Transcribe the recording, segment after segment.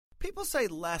People say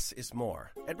less is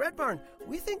more. At Red Barn,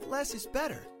 we think less is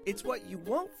better. It's what you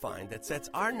won't find that sets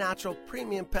our natural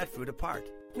premium pet food apart.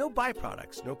 No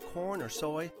byproducts, no corn or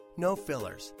soy, no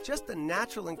fillers. Just the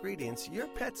natural ingredients your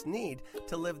pets need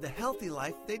to live the healthy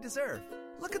life they deserve.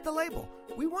 Look at the label.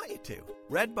 We want you to.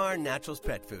 Red Barn Naturals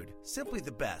Pet Food. Simply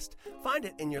the best. Find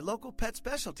it in your local pet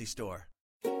specialty store.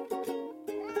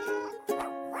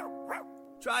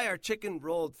 Try our chicken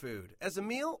rolled food as a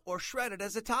meal or shredded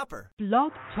as a topper.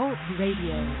 Blog Talk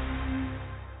Radio.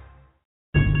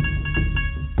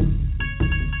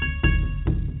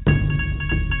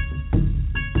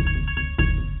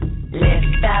 Live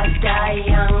fast, die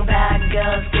young, bad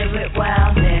girls do it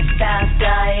well. Live fast,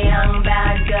 die young,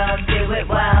 bad girls do it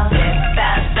well. Live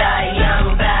fast, die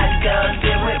young, bad girls do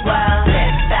it well.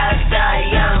 Live fast, die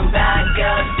young, bad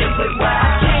girls do it well.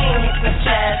 Chain hits my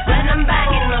chest when I'm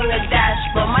banging on the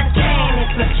dashboard. My chain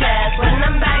hits my chest when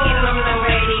I'm banging on the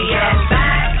radio. Get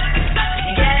back,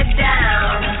 get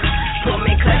down, pull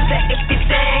me closer if you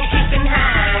think you can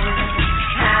hang.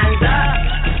 Hands up,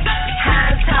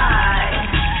 hands high.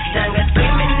 Don't go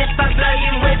screaming if I blow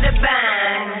you with a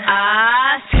bang.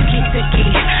 Suki Suki,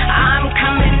 I'm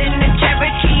coming in the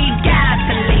Cherokee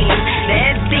gasoline.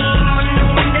 There's steam on the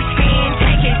window screen.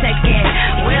 Take it.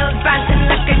 Wheels bouncing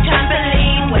like a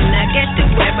trampoline. When I get to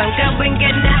where I'm going,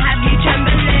 gonna have you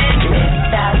trembling.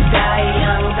 Live fast, die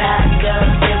young, bad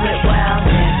girls do it well.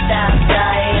 Live fast,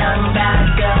 die young, bad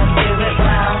girls do it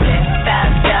well. Live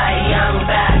fast, die young,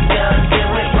 bad girls do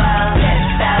it well. Live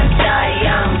fast, die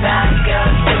young, bad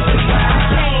girls do it well.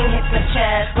 Chain hits my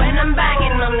chest when I'm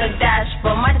banging on the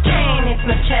dashboard. My chain hits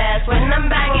my chest when I'm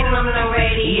banging on the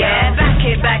radio. Yeah, back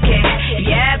it.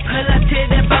 Yeah, pull up to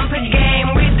the bumper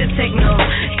game with the signal.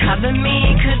 Cover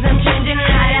me, cause I'm changing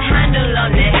how to handle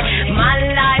on it. My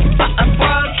life, but I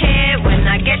broke it. When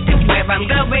I get to where I'm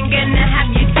going, gonna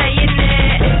have you saying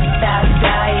it. Live fast,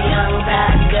 die young,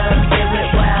 bad girls do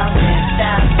it well. Live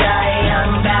fast, die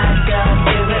young, bad girls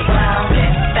do it well.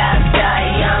 Live fast, die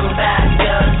young, bad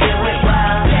girls do it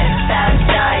well. Live fast,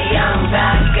 die young,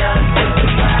 bad girls do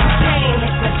it well. Chain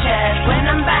hits my chest when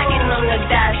I'm banging on the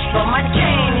dashboard. My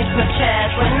chain hits my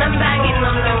chest when I'm banging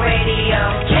on the radio.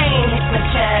 Chain hits my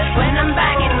chest when I'm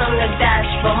banging on the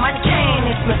dashboard. My chain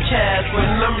hits my chest when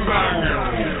I'm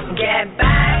banging. Get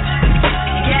back,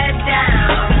 get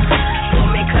down, pull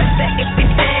me closer if you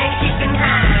think you can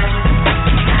hang.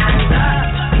 Hands up,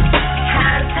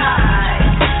 hands high.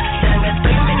 Don't go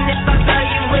screaming if I blow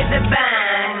you with a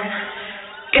bang.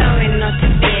 Going on to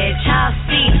bitch, I'll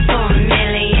see for a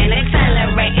million.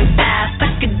 Accelerating fast,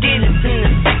 I could do this in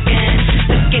a second.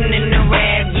 Looking in the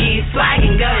rear view,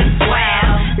 swagging, going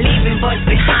swell. Leaving boys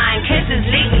behind, cause it's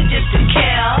legal just to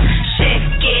kill.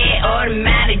 Shift gear,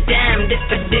 automatic, damned if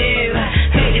I do.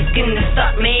 Who is gonna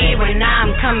stop me when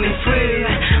I'm coming through?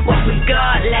 What we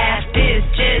got left is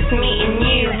just me and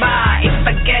you. But if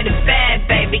I go to bed,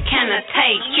 baby, can I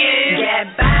take you?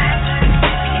 Get back,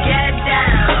 get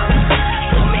down,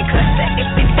 pull me closer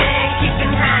if you think you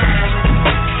can hang.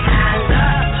 Hands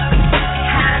up,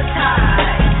 hands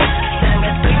high. Don't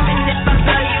go screaming if I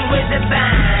blow you with a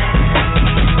bang.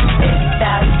 Live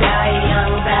fast, die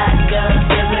young, bad girls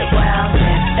do it well.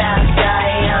 Live fast,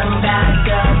 die young, bad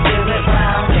girls do it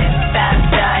well. Live fast,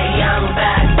 die young,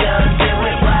 bad girls do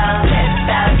it well. Live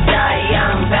fast, die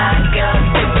young, bad girls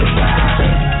do it well.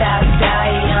 Live fast,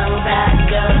 die young, bad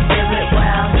girls do it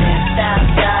well. Live fast,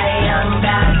 die young,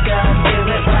 bad girls do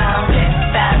it well. Live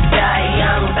fast, die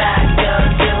young, bad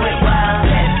girls do it well.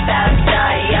 Live fast,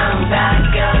 die young, bad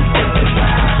girls do it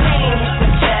well. Chain hits my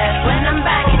chest when I'm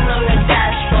banging on the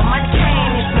dashboard. My chain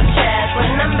hits my chest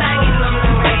when I'm banging on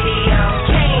the radio.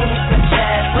 Chain hits my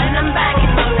chest when I'm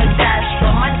banging on the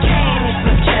dashboard. My chain hits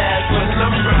my chest when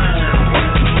I'm banging.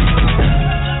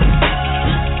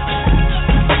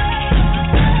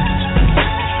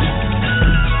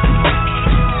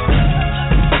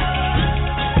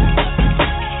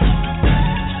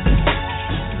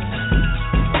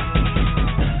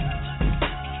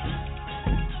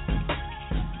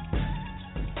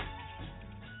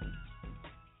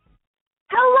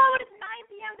 Hello, it is 9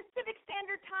 p.m. Pacific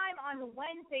Standard Time on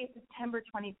Wednesday, September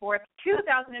 24th,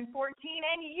 2014,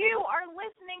 and you are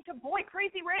listening to Boy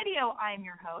Crazy Radio. I am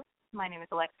your host. My name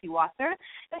is Alexi Wasser.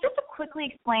 And just to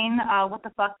quickly explain what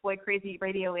the fuck Boy Crazy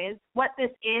Radio is, what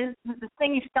this is, this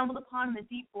thing you stumbled upon in the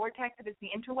deep vortex that is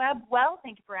the interweb, well,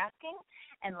 thank you for asking,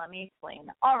 and let me explain.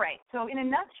 All right, so in a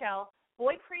nutshell,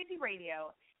 Boy Crazy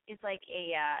Radio is like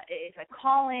it's a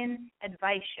call-in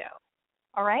advice show,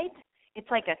 all right? It's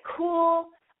like a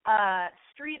cool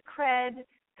street cred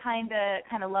kind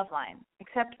of love line,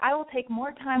 except I will take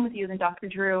more time with you than Dr.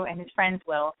 Drew and his friends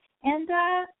will, and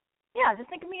Yeah, just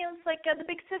think of me as like the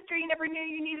big sister you never knew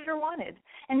you needed or wanted.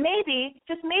 And maybe,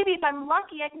 just maybe, if I'm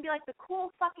lucky, I can be like the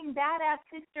cool fucking badass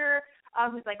sister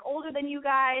who's like older than you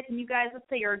guys. And you guys, let's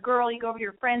say you're a girl, you go over to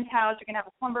your friend's house, you're gonna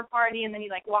have a slumber party, and then you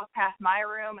like walk past my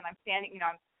room, and I'm standing,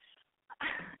 I'm.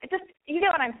 It just, you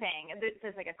get what I'm saying.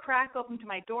 There's like a crack open to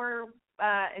my door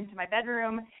into my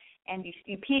bedroom, and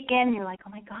you peek in, and you're like,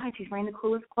 oh my God, she's wearing the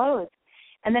coolest clothes.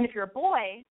 And then if you're a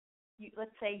boy,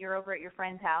 let's say you're over at your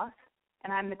friend's house,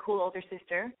 and I'm the cool older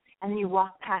sister, and then you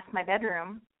walk past my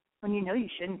bedroom when you know you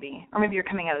shouldn't be. Or maybe you're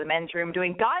coming out of the men's room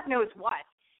doing God knows what,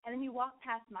 and then you walk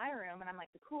past my room, and I'm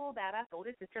like the cool, badass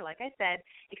older sister, like I said,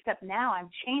 except now I'm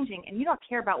changing, and you don't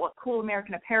care about what cool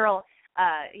American Apparel,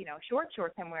 shorts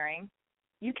I'm wearing.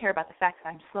 You care about the fact that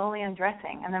I'm slowly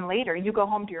undressing, and then later you go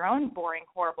home to your own boring,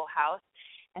 horrible house,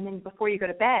 and then before you go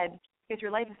to bed, because your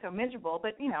life is so miserable,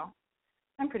 but,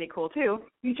 I'm pretty cool too,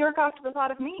 you jerk off to the thought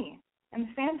of me. And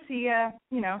the fantasy, that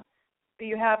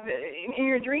you have in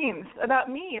your dreams about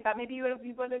me, about maybe you would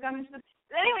have gone into the...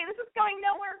 Anyway, this is going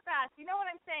nowhere fast. You know what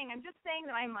I'm saying? I'm just saying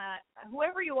that I'm,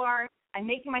 whoever you are, I'm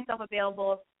making myself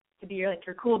available to be your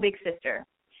cool big sister.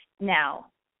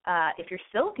 Now, if you're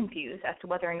still confused as to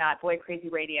whether or not Boy Crazy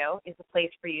Radio is the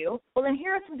place for you, well, then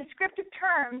here are some descriptive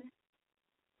terms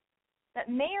that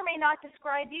may or may not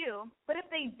describe you, but if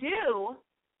they do,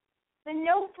 then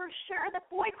know for sure that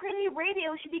Boy Crazy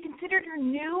Radio should be considered your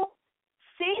new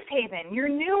safe haven, your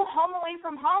new home away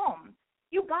from home.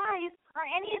 You guys, are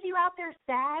any of you out there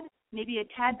sad, maybe a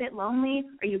tad bit lonely?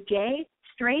 Are you gay,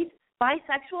 straight,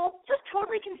 bisexual, just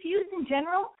totally confused in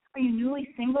general? Are you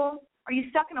newly single? Are you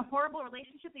stuck in a horrible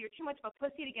relationship that you're too much of a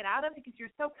pussy to get out of because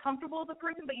you're so comfortable with the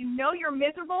person, but you know you're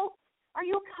miserable? Are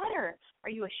you a cutter?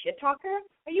 Are you a shit talker?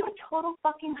 Are you a total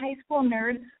fucking high school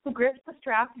nerd who grips the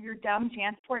straps of your dumb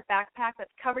JanSport backpack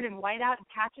that's covered in whiteout and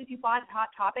patches you bought at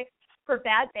Hot Topic for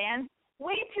bad bands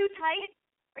way too tight?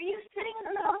 Are you sitting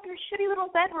in the middle of your shitty little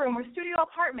bedroom or studio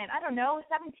apartment, 17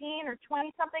 or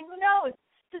 20-something, who knows,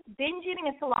 just binge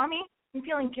eating a salami and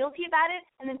feeling guilty about it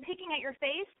and then picking at your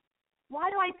face?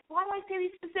 Why do I say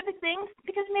these specific things?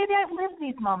 Because maybe I've lived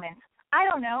these moments. I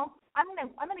don't know. I'm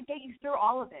gonna get you through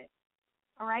all of it.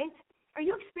 All right? Are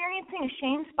you experiencing a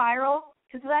shame spiral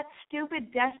because of that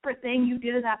stupid, desperate thing you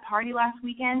did at that party last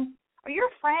weekend? Are your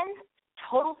friends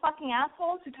total fucking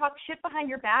assholes who talk shit behind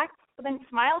your back but then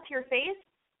smile to your face?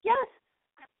 Yes.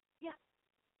 Yeah.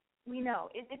 We know.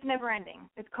 It's never ending.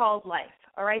 It's called life.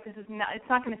 All right? It's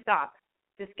not going to stop.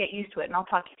 Just get used to it, and I'll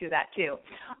talk you through that too.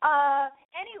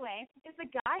 Anyway, is the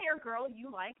guy or girl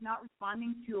you like not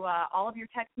responding to all of your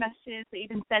text messages that you've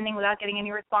been sending without getting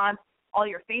any response? All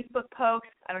your Facebook pokes,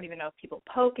 I don't even know if people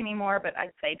poke anymore, but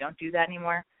I'd say don't do that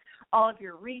anymore. All of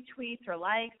your retweets or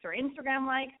likes or Instagram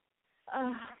likes,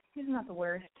 isn't that the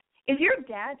worst? Is your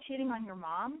dad cheating on your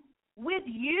mom? With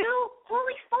you?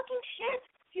 Holy fucking shit.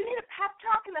 Do you need a pep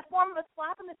talk in the form of a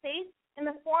slap in the face, in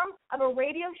the form of a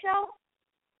radio show?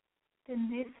 Then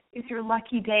this is your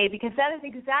lucky day, because that is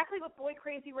exactly what Boy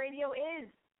Crazy Radio is.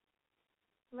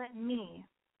 Let me,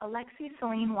 Alexi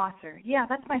Celine Wasser, yeah,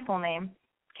 that's my full name.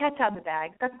 Cat's out of the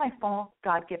bag. That's my full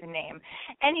God-given name.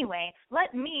 Anyway,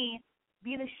 let me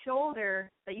be the shoulder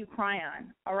that you cry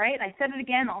on. All right? I said it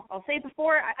again. I'll say it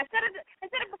before. I said it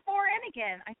before and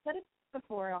again. I said it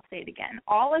before. I'll say it again.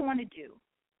 All I want to do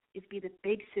is be the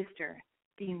big sister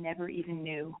that you never even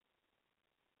knew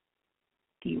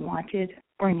that you wanted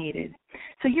or needed.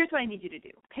 So here's what I need you to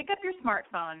do. Pick up your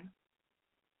smartphone,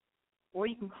 or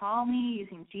you can call me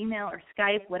using Gmail or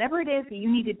Skype, whatever it is that you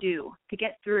need to do to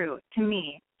get through to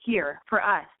me here for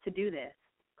us to do this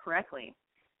correctly.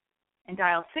 And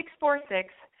dial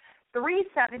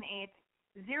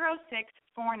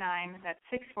 646-378-0649. That's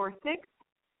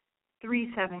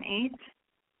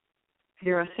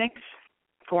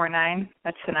 646-378-0649.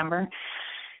 That's the number.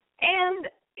 And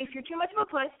if you're too much of a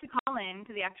puss to call in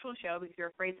to the actual show because you're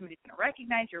afraid somebody's going to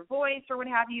recognize your voice or what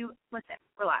have you, listen,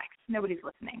 relax. Nobody's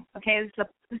listening, okay?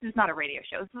 This is not a radio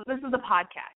show. This is a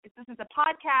podcast. This is a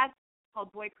podcast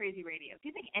called Boy Crazy Radio. Do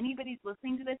you think anybody's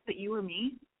listening to this but you or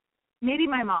me? Maybe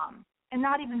my mom, and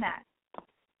not even that.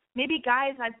 Maybe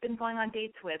guys I've been going on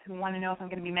dates with who want to know if I'm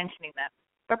going to be mentioning them,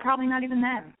 but probably not even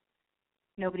them.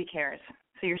 Nobody cares,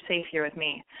 so you're safe here with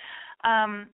me.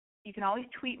 You can always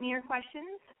tweet me your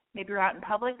questions. Maybe you're out in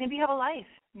public. Maybe you have a life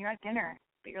and you're at dinner,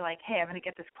 but you're like, hey, I'm going to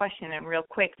get this question in real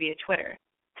quick via Twitter.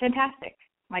 Fantastic.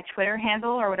 My Twitter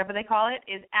handle, or whatever they call it,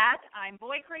 is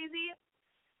 @I'mBoyCrazy.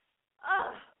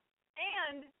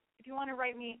 And if you want to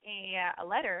write me a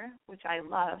letter, which I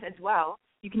love as well,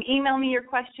 you can email me your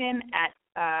question at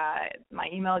my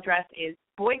email address is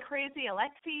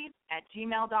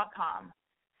boycrazyalexi@gmail.com.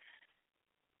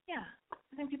 Yeah,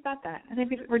 I think we've got that. I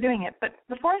think we're doing it. But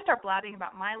before I start blabbing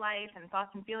about my life and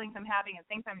thoughts and feelings I'm having and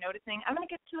things I'm noticing, I'm going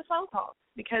to get to the phone calls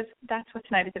because that's what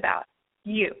tonight is about.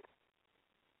 You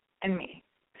and me.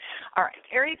 All right.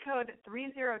 Area code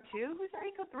 302. Who's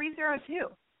area code 302?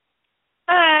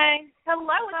 Hi. Hello.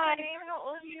 What's Hi. your name? How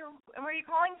old are you? And where are you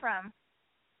calling from?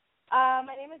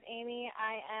 My name is Amy.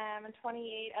 I am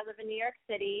 28. I live in New York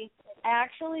City. I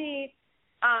actually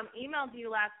emailed you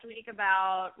last week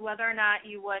about whether or not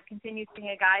you would continue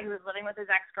seeing a guy who was living with his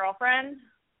ex-girlfriend.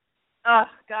 Oh,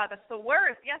 God, that's the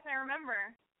worst. Yes, I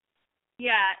remember.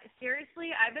 Yeah,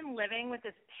 seriously, I've been living with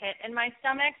this pit in my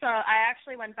stomach, so I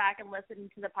actually went back and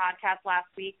listened to the podcast last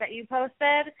week that you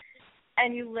posted,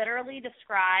 and you literally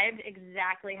described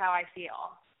exactly how I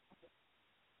feel.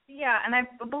 Yeah, and I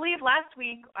believe last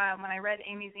week when I read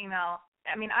Amy's email,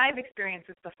 I mean, I've experienced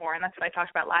this before, and that's what I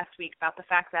talked about last week, about the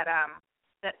fact that,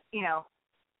 that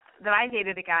I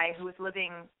dated a guy who was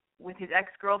living with his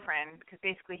ex-girlfriend because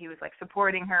basically he was, like,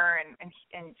 supporting her,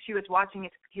 and she was watching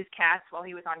his cats while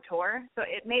he was on tour. So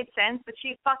it made sense, but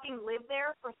she fucking lived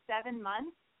there for 7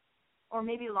 months or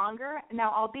maybe longer.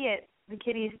 Now, albeit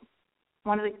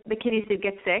one of the kitties did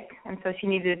get sick, and so she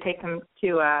needed to take them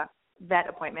to vet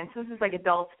appointments. So this is like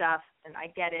adult stuff, and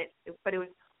I get it, but it was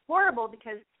horrible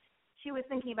because she was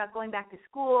thinking about going back to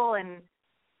school, and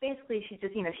basically she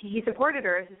just, he supported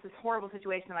her. It's just this horrible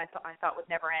situation that I thought would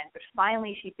never end. But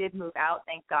finally she did move out,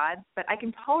 thank God. But I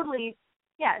can totally,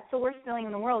 it's the worst feeling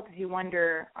in the world because you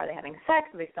wonder, are they having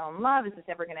sex? Are they still in love? Is this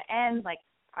ever going to end? Like,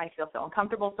 I feel so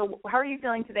uncomfortable. So how are you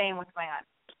feeling today, and what's going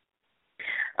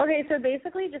on? Okay, so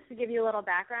basically, just to give you a little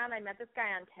background, I met this guy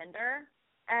on Tinder,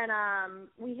 and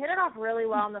we hit it off really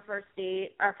well on the first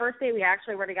date. Our first date, we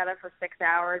actually were together for 6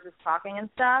 hours just talking and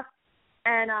stuff.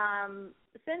 And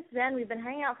since then, we've been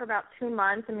hanging out for about 2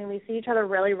 months. I mean, we see each other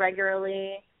really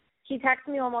regularly. He texts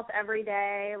me almost every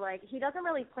day. Like, he doesn't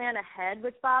really plan ahead,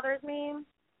 which bothers me.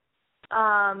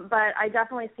 But I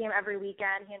definitely see him every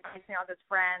weekend. He invites me out with his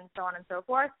friends, so on and so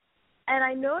forth. And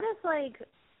I noticed, like,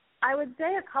 I would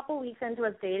say a couple weeks into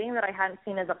us dating that I hadn't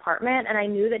seen his apartment, and I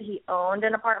knew that he owned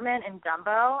an apartment in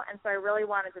Dumbo, and so I really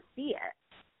wanted to see it.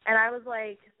 And I was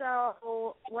like,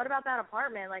 so what about that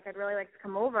apartment? Like, I'd really like to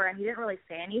come over. And he didn't really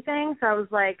say anything. So I was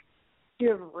like, do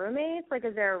you have roommates? Like,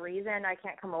 is there a reason I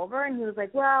can't come over? And he was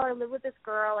like, well, I live with this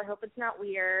girl. I hope it's not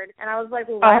weird. And I was like,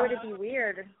 well, why would it be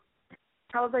weird?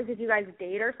 I was like, did you guys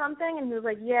date or something? And he was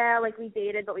like, yeah, like we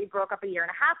dated, but we broke up 1.5 years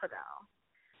ago.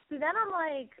 So then I'm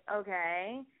like,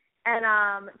 okay.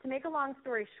 And to make a long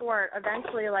story short,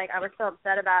 eventually, like, I was so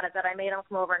upset about it that I made him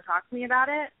come over and talk to me about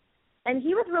it. And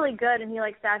he was really good, and he,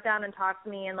 like, sat down and talked to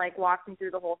me and, like, walked me through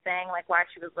the whole thing, like, why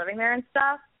she was living there and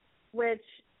stuff, which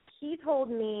he told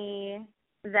me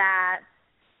that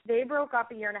they broke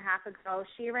up 1.5 years ago.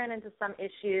 She ran into some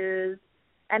issues,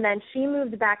 and then she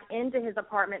moved back into his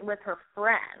apartment with her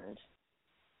friend.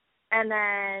 And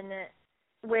then,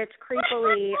 which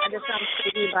creepily, I just sounds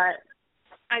creepy, but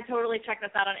I totally checked this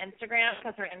out on Instagram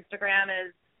because her Instagram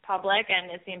is public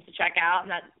and it seems to check out, and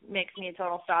that makes me a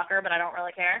total stalker, but I don't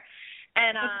really care.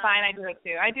 And it's fine. I do it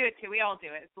too. We all do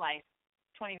it. It's life.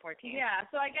 2014. Yeah.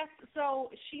 So I guess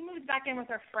she moved back in with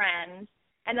her friend,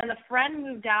 and then the friend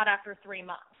moved out after 3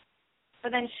 months.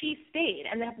 But then she stayed,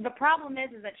 and the problem is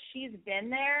that she's been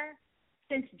there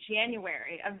since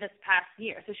January of this past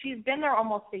year. So she's been there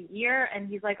almost 1 year, and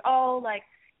he's like, oh, like,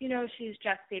 she's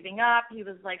just saving up. He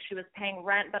was like, she was paying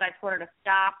rent, but I told her to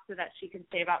stop so that she could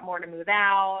save up more to move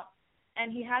out.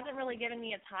 And he hasn't really given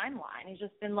me a timeline. He's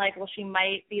just been like, well, she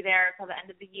might be there until the end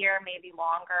of the year, maybe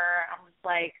longer. I'm just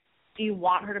like, do you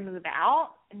want her to move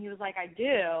out? And he was like, I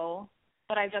do,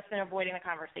 but I've just been avoiding the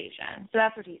conversation. So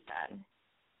that's what he said.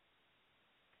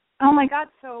 Oh, my God.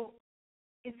 So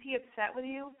is he upset with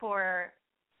you for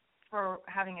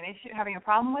having an issue, having a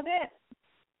problem with it?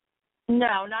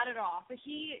 No, not at all. But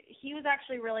he was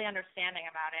actually really understanding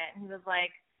about it. And he was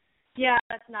like, yeah,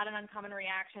 that's not an uncommon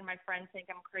reaction. My friends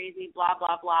think I'm crazy, blah,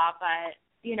 blah, blah. But,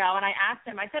 and I asked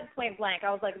him, I said point blank,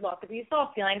 I was like, look, if you still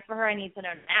have feelings for her, I need to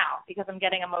know now because I'm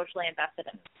getting emotionally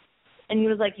invested in it. And he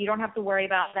was like, you don't have to worry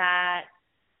about that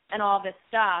and all this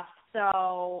stuff.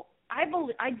 So I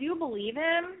do believe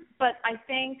him, but I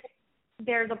think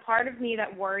there's a part of me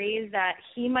that worries that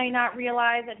he might not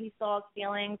realize that he still has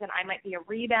feelings and I might be a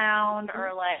rebound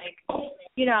or like,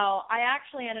 I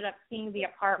actually ended up seeing the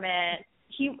apartment.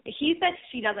 He said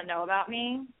she doesn't know about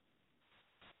me.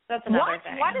 That's another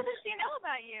thing. Why doesn't she know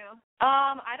about you?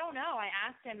 I don't know. I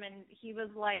asked him, and he was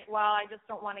like, well, I just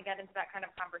don't want to get into that kind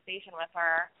of conversation with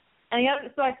her. And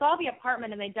so I saw the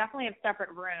apartment, and they definitely have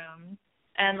separate rooms.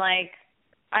 And, like,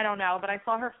 I don't know, but I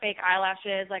saw her fake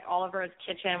eyelashes, like, all over his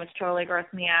kitchen, which totally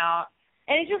grossed me out.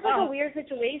 And it's just like a weird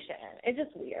situation. It's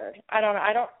just weird. I don't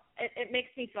know. It makes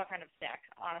me feel kind of sick,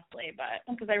 honestly, but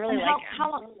because I really like him.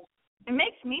 How long? It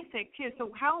makes me sick too.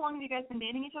 So how long have you guys been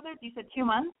dating each other? You said 2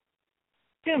 months?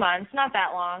 2 months, not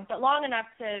that long, but long enough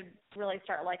to really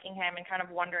start liking him and kind of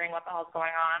wondering what the hell's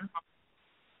going on.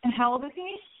 And how old is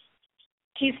he?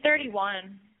 He's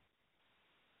 31.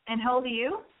 And how old are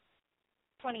you?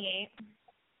 28.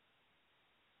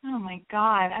 Oh, my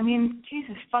God. I mean,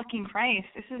 Jesus fucking Christ.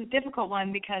 This is a difficult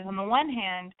one because on the one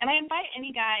hand, and I invite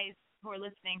any guys who are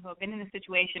listening who have been in this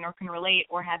situation or can relate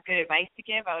or have good advice to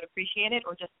give, I would appreciate it,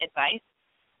 or just advice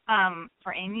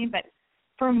for Amy. But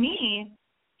for me,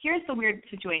 here's the weird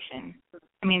situation.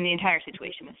 I mean, the entire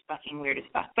situation is fucking weird as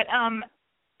fuck. But I'm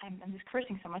just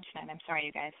cursing so much tonight. I'm sorry,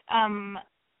 you guys.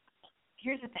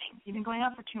 Here's the thing. You've been going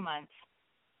out for 2 months.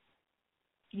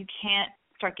 You can't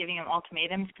start giving him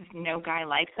ultimatums because no guy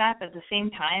likes that. But at the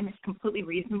same time, it's completely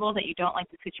reasonable that you don't like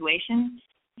the situation.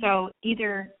 So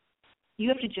either you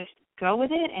have to just go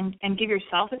with it and give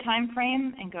yourself a time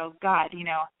frame and go, God, you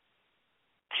know,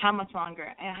 how much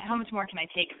more can I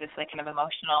take of this like kind of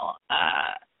emotional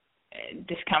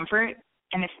discomfort?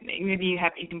 And if maybe you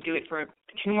can do it for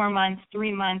 2 more months,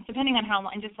 3 months, depending on how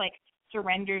long, and just like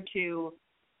surrender to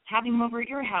having him over at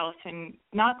your house and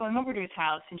not going over to his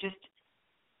house and just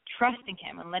trusting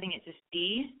him and letting it just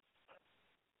be.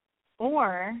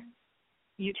 Or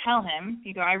you tell him,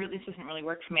 you go, this doesn't really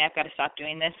work for me. I've got to stop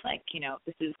doing this. Like, you know,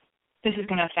 this is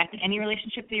going to affect any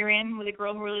relationship that you're in with a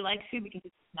girl who really likes you because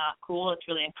it's not cool. It's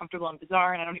really uncomfortable and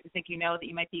bizarre, and I don't even think you know that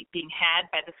you might be being had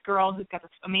by this girl who's got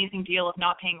this amazing deal of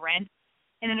not paying rent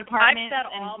in an apartment. I've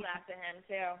said all that to him,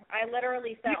 too. I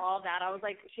literally said all that. I was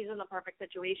like, she's in the perfect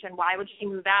situation. Why would she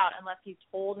move out unless you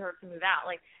told her to move out?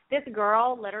 Like, this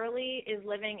girl literally is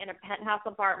living in a penthouse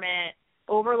apartment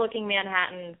overlooking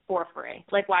Manhattan for free.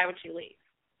 Like, why would she leave?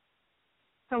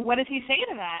 So what does he say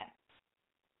to that?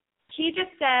 He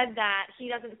just said that he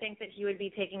doesn't think that he would be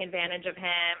taking advantage of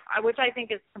him, which I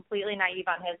think is completely naive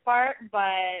on his part.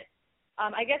 But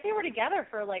I guess they were together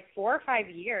for like 4 or 5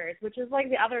 years, which is like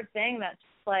the other thing that's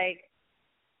just like,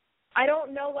 I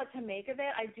don't know what to make of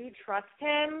it. I do trust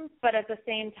him, but at the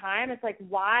same time, it's like,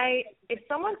 why, if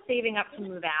someone's saving up to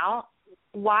move out,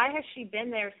 why has she been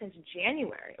there since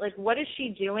January? Like, what is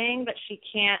she doing that she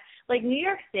can't, like New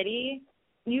York City,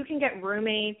 you can get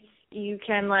roommates. You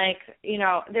can, like, you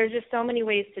know, there's just so many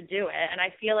ways to do it, and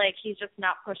I feel like he's just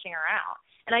not pushing her out.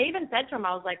 And I even said to him,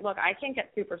 I was like, look, I can't get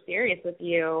super serious with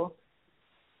you,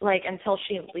 like, until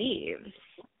she leaves.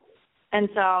 And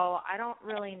so I don't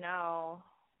really know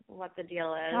what the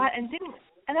deal is. And then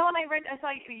when I saw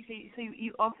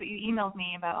you emailed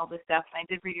me about all this stuff, and I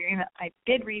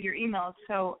did read your emails.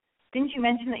 So didn't you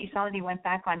mention that you saw that he went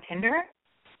back on Tinder?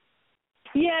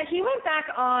 Yeah, he went back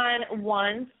on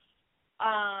once.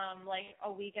 Like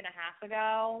a week and a half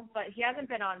ago, but he hasn't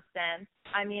been on since.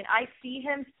 I mean, I see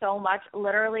him so much,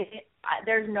 literally,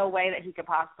 there's no way that he could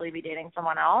possibly be dating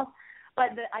someone else.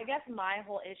 But I guess my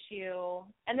whole issue,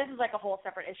 and this is like a whole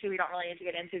separate issue we don't really need to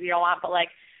get into if you don't want, but like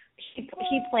he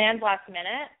plans last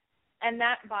minute, and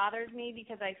that bothers me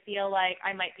because I feel like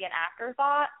I might be an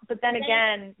afterthought. But then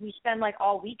again, we spend like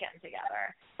all weekend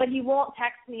together. But he won't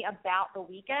text me about the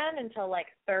weekend until like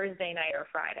Thursday night or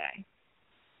Friday.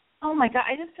 Oh, my God.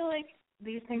 I just feel like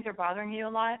these things are bothering you a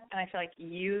lot, and I feel like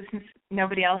you, since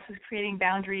nobody else is creating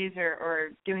boundaries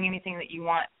or doing anything that you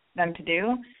want them to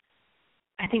do,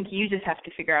 I think you just have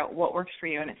to figure out what works for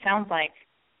you. And it sounds like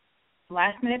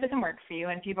last minute doesn't work for you,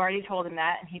 and if you've already told him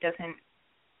that and he doesn't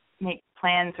make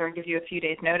plans or give you a few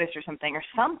days' notice or something,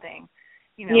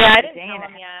 you know. Yeah, I didn't tell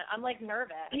him yet. I'm, like,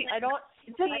 nervous.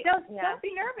 Don't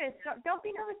be nervous. Don't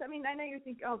be nervous. I mean, I know you're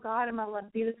thinking, oh, God, I'm not allowed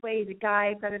to be this way. He's a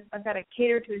guy. I've got to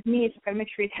cater to his needs. I've got to make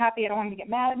sure he's happy. I don't want him to get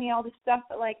mad at me, all this stuff.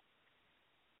 But, like,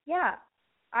 yeah,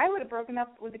 I would have broken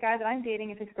up with the guy that I'm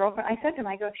dating if his girlfriend. I said to him,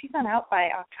 I go, if she's not out by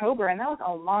October, and that was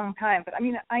a long time. But, I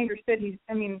mean, I understood it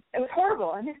was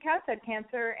horrible. And his cat had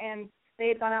cancer, and they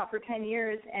had gone out for 10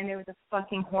 years, and it was a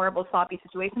fucking horrible, sloppy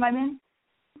situation I'm in.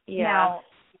 Yeah. Now,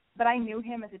 but I knew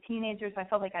him as a teenager, so I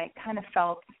felt like I kind of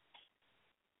felt,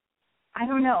 I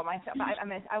don't know, myself.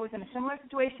 I was in a similar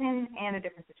situation and a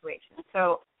different situation.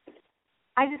 So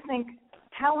I just think,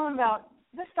 tell him about,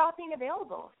 just stop being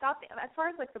available. As far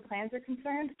as, like, the plans are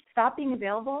concerned, stop being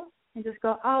available and just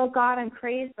go, oh, God, I'm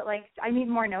crazed, but, like, I need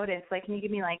more notice. Like, can you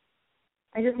give me, like,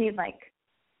 I just need, like,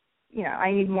 you know,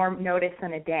 I need more notice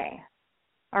than a day.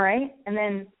 All right? And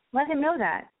then let him know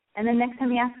that. And then next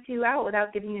time he asks you out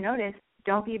without giving you notice,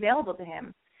 don't be available to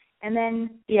him. And then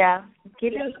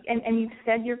give it, and you've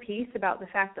said your piece about the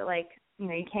fact that, like, you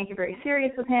know, you can't get very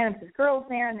serious with him if his girl's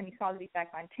there, and then you saw that he's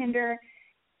back on Tinder.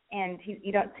 and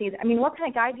you don't see. I mean, what kind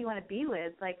of guy do you want to be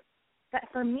with? Like, that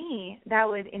for me, that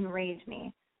would enrage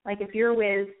me. Like, if you're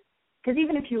with, because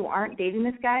even if you aren't dating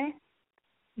this guy,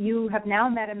 you have now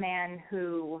met a man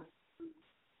who,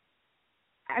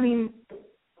 I mean,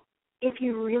 if he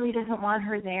really doesn't want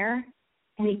her there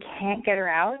and he can't get her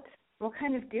out, what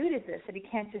kind of dude is this that he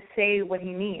can't just say what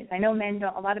he needs? I know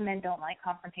a lot of men don't like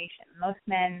confrontation. Most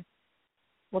men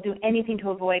will do anything to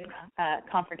avoid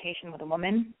confrontation with a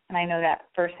woman, and I know that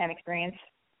firsthand experience.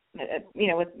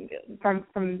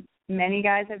 From many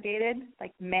guys I've dated,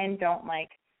 like, men don't like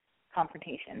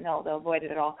confrontation. They'll avoid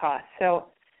it at all costs. So,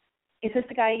 is this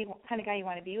the kind of guy you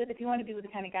want to be with? If you want to be with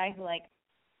the kind of guy who, like,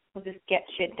 will just get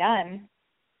shit done,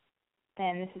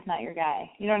 then this is not your guy.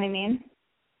 You know what I mean?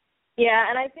 Yeah,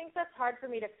 and I think that's hard for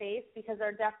me to face because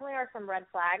there definitely are some red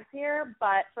flags here.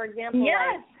 But, for example, yes.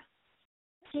 Like,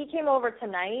 he came over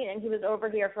tonight, and he was over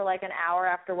here for, like, an hour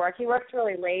after work. He works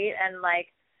really late, and, like,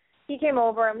 he came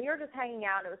over, and we were just hanging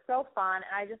out, and it was so fun.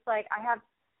 And I just, like,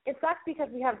 it sucks because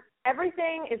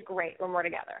everything is great when we're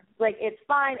together. Like, it's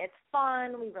fine, it's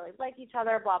fun, we really like each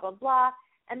other, blah, blah, blah.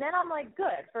 And then I'm, like,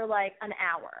 good for, like, an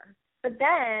hour. But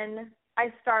then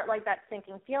I start, like, that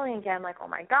sinking feeling again, like, oh,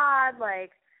 my God,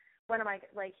 like, when am I,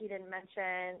 like, he didn't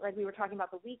mention, like, we were talking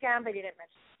about the weekend, but he didn't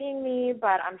mention seeing me,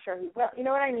 but I'm sure he will. You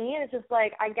know what I mean? It's just,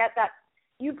 like, I get that.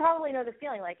 You probably know the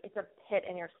feeling, like, it's a pit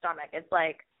in your stomach. It's,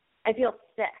 like, I feel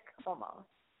sick almost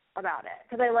about it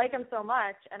because I like him so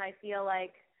much, and I feel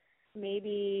like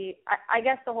maybe, I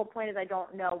guess the whole point is I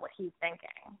don't know what he's thinking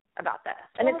about this.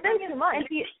 And it's been 2 months.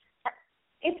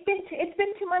 It's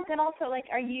been 2 months, and also, like,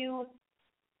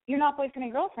 you're not boyfriend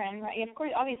and girlfriend, right? Of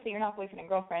course, obviously, you're not boyfriend and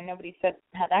girlfriend. Nobody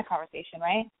had that conversation,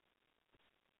 right?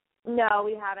 No,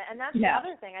 we haven't. And that's the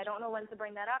other thing. I don't know when to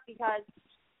bring that up because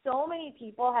so many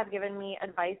people have given me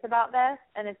advice about this,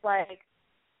 and it's like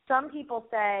some people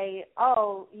say,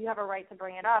 oh, you have a right to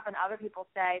bring it up, and other people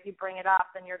say if you bring it up,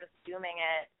 then you're just dooming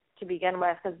it to begin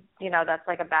with because, you know, that's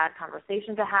like a bad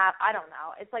conversation to have. I don't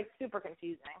know. It's, like, super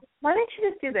confusing. Why don't you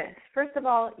just do this? First of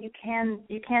all, you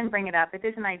can bring it up. It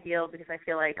isn't ideal because I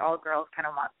feel like all girls kind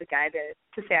of want the guy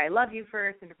to say I love you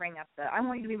first and to bring up I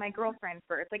want you to be my girlfriend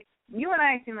first. Like, you and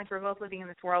I seem like we're both living in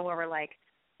this world where we're like,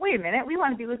 wait a minute, we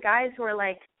want to be with guys who are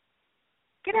like,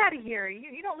 get out of here.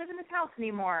 You don't live in this house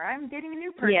anymore. I'm dating a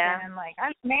new person. Yeah. And, like,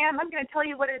 I'm going to tell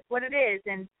you what it is.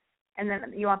 And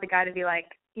then you want the guy to be like,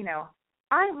 you know,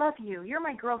 I love you, you're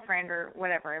my girlfriend, or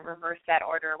whatever, reverse that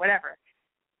order or whatever.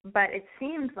 But it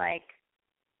seems like,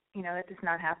 you know, that does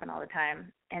not happen all the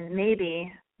time. And maybe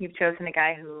you've chosen a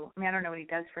guy who, I mean, I don't know what he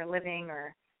does for a living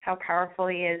or how powerful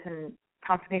he is and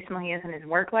confrontational he is in his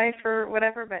work life or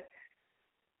whatever, but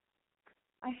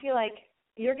I feel like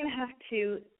you're going to have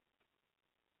to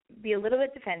be a little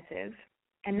bit defensive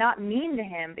and not mean to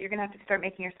him, but you're going to have to start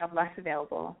making yourself less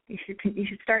available. You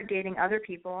should start dating other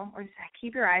people or just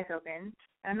keep your eyes open.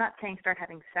 And I'm not saying start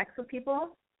having sex with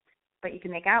people, but you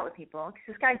can make out with people because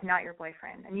this guy's not your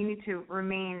boyfriend, and you need to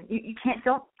remain. You can't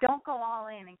don't go all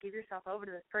in and give yourself over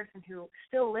to this person who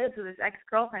still lives with his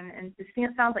ex-girlfriend, and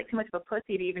it sounds like too much of a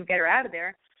pussy to even get her out of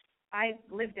there. I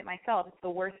lived it myself. It's the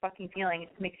worst fucking feeling. It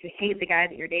just makes you hate the guy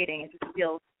that you're dating. It just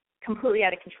feels completely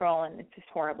out of control, and it's just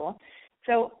horrible.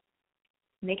 So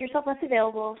make yourself less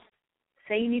available.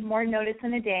 Say you need more notice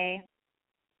in a day.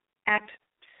 Act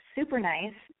super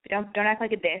nice. Don't act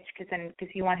like a bitch because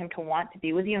you want him to want to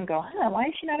be with you and go, why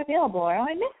is she not available? Or, oh,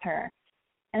 I miss her.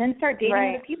 And then start dating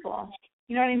other people.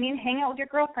 You know what I mean? Hang out with your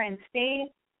girlfriend. Stay.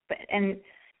 And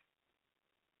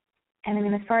I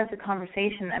mean, as far as the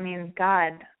conversation, I mean,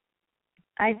 God,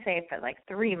 I'd say for like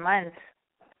 3 months,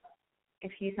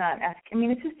 if he's not asking. I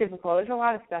mean, it's just difficult. There's a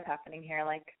lot of stuff happening here.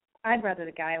 Like, I'd rather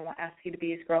the guy ask you to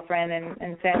be his girlfriend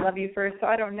and say I love you first. So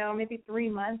I don't know, maybe 3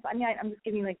 months. I mean, I'm just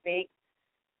giving like vague,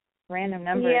 random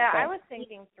numbers. Yeah, I was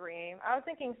thinking 3. I was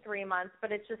thinking 3 months,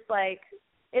 but it's just like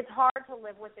it's hard to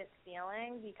live with this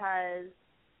feeling because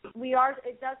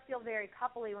it does feel very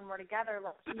coupley when we're together.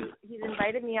 Like he's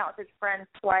invited me out with his friends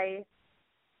twice.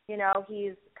 You know,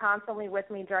 he's constantly with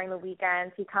me during the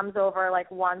weekends. He comes over like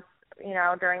once, you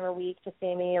know, during the week to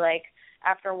see me like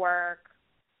after work.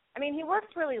 I mean, he works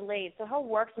really late, so he'll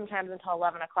work sometimes until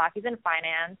 11 o'clock. He's in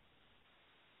finance.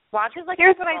 Watches like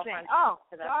here's what I think. Oh,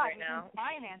 God, right now. He's in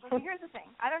finance. Okay, here's the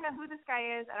thing. I don't know who this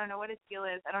guy is. I don't know what his deal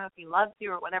is. I don't know if he loves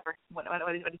you or whatever, what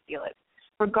his deal is.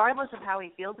 Regardless of how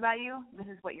he feels about you, this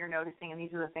is what you're noticing, and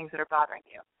these are the things that are bothering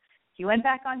you. He went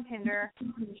back on Tinder.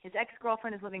 His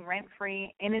ex-girlfriend is living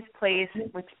rent-free in his place,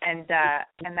 and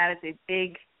that is a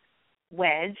big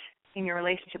wedge in your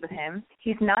relationship with him.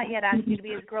 He's not yet asked you to be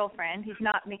his girlfriend. He's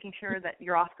not making sure that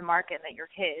you're off the market and that you're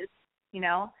his, you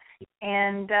know.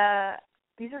 And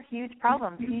These are huge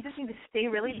problems. You just need to stay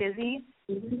really busy.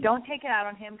 Don't take it out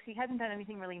on him because he hasn't done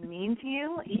anything really mean to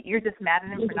you. You're just mad at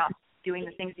him for not doing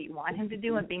the things that you want him to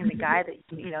do and being the guy that,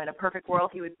 in a perfect world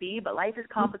he would be. But life is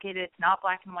complicated. It's not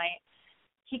black and white.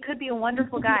 He could be a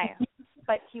wonderful guy,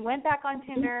 but he went back on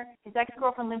Tinder. His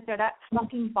ex-girlfriend lives there. That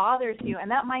fucking bothers you,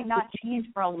 and that might not change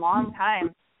for a long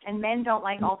time. And men don't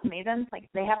like ultimatums. Like,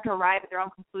 they have to arrive at their own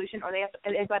conclusion, or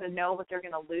they've got to know what they're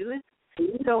going to lose.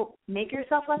 So make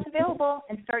yourself less available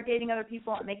and start dating other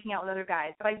people and making out with other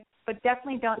guys. But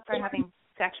definitely don't start having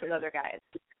sex with other guys.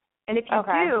 And if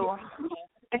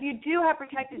you do have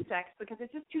protected sex, because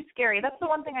it's just too scary. That's the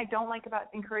one thing I don't like about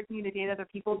encouraging you to date other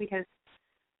people, because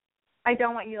I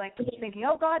don't want you thinking,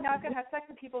 oh God, now I've got to have sex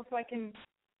with people so I can,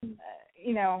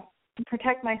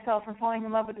 protect myself from falling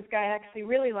in love with this guy I actually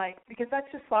really like, because that's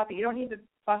just sloppy. You don't need to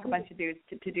fuck a bunch of dudes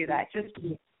to do that.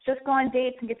 Just go on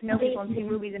dates and get to know people and see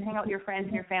movies and hang out with your friends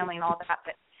and your family and all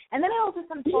that. And then it'll just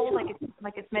unfold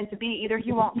like it's meant to be. Either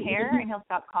he won't care and he'll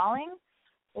stop calling,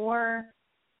 or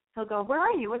he'll go, where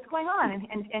are you? What's going on?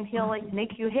 And he'll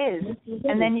make you his.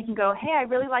 And then you can go, hey, I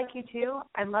really like you too.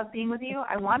 I love being with you.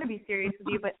 I want to be serious with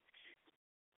you,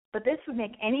 but this would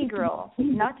make any girl,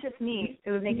 not just me,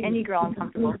 it would make any girl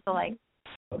uncomfortable. So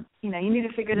you need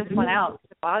to figure this one out.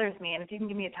 It bothers me. And if you can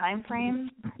give me a time frame,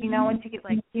 once you get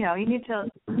you need to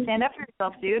stand up for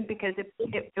yourself, dude, because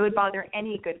it would bother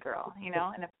any good girl,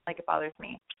 and it bothers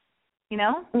me.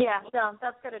 Yeah, no,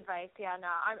 that's good advice. Yeah, no,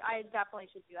 I definitely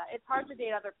should do that. It's hard to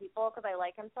date other people because I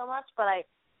like him so much, but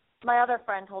my other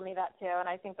friend told me that too, and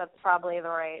I think that's probably the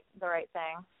right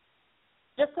thing.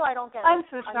 Just so I don't get. I'm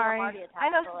so sorry. I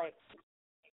know.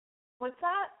 What's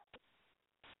that?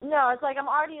 No, it's I'm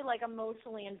already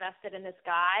emotionally invested in this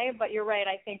guy, but you're right.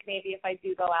 I think maybe if I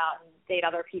do go out and date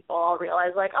other people, I'll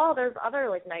realize there's other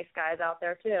nice guys out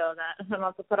there too that don't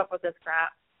have to put up with this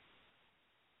crap.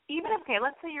 Even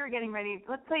let's say you were getting ready.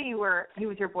 Let's say he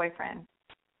was your boyfriend,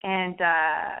 and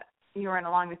you were in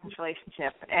a long distance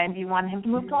relationship, and you wanted him to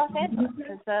move to Los Angeles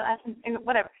because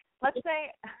whatever. Let's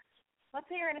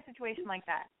say you're in a situation like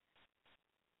that.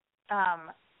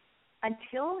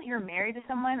 Until you're married to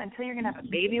someone, until you're going to have a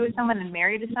baby with someone and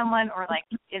married to someone, or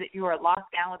you are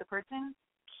locked down with a person,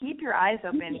 keep your eyes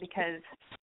open, because,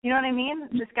 you know what I mean?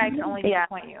 This guy can only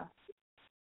disappoint you.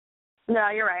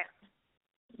 No, you're right.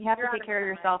 You have to take care of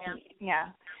yourself. Right, yeah.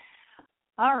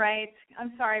 All right.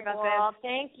 I'm sorry about this. Well,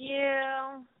 thank you.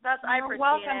 I appreciate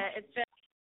welcome. it. It's been.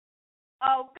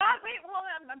 Oh, God, wait, hold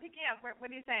on. I'm picking up. What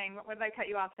are you saying? What did I cut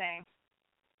you off saying?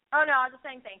 Oh, no, I was just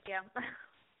saying thank you.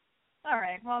 All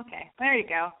right. Well, okay. There you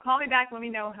go. Call me back. Let me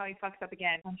know how he fucks up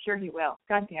again. I'm sure he will.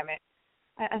 God damn it.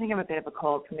 I think I'm a bit of a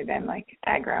cold, so maybe I'm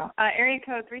aggro. Area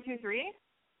code 323.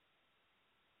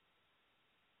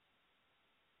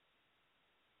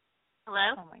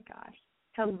 Hello? Oh, my gosh.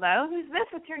 Hello? Who's this?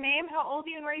 What's your name? How old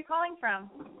are you and where are you calling from?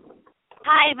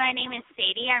 Hi, my name is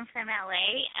Sadie. I'm from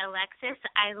LA. Alexis,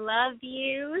 I love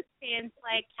you since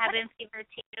Cabin Fever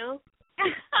 2.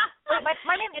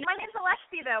 my name's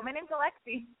Alexi, though. My name's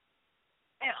Alexi.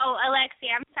 Oh, Alexi,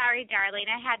 I'm sorry, darling.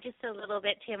 I had just a little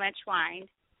bit too much wine.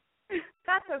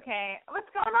 That's okay.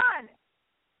 What's going on?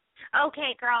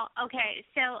 Okay, girl. Okay,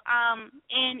 so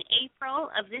in April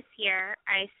of this year,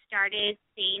 I started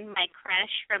seeing my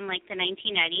crush from the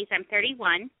 1990s. I'm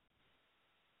 31,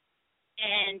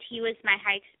 and he was my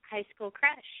high school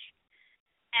crush.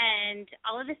 And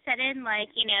all of a sudden,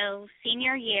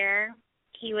 senior year,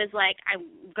 he was I'm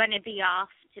going to be off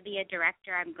to be a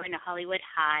director. I'm going to Hollywood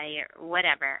High or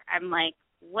whatever. I'm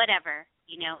whatever.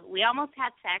 We almost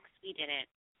had sex. We didn't.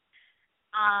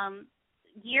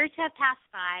 Years have passed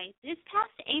by. This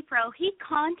past April, he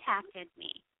contacted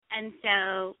me. And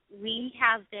so we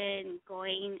have been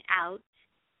going out,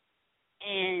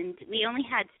 and we only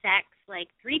had sex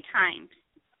 3 times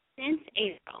since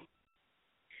April.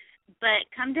 But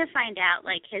come to find out,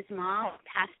 his mom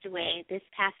passed away this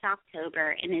past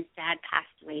October, and his dad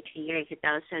passed away 2 years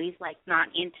ago. So he's, not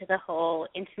into the whole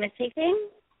intimacy thing,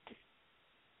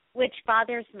 which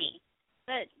bothers me.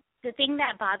 But the thing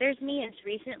that bothers me is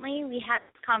recently we had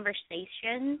this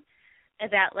conversation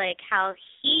about, how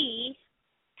he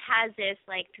has this,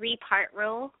 3-part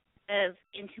rule of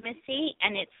intimacy,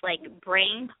 and it's,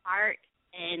 brain, heart,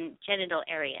 and genital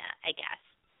area, I guess.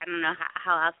 I don't know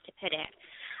how else to put it.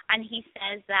 And he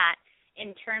says that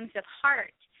in terms of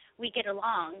heart, we get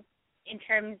along. In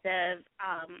terms of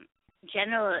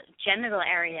genital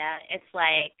area, it's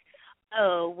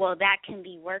oh, well, that can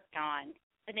be worked on.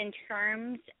 But in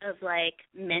terms of,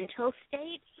 mental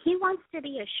state, he wants to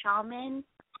be a shaman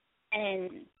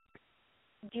and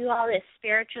do all this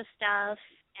spiritual stuff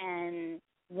and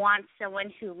wants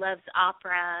someone who loves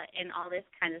opera and all this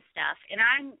kind of stuff.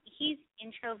 And he's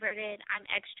introverted, I'm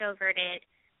extroverted.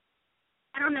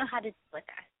 I don't know how to deal with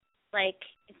that. Like,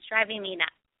 it's driving me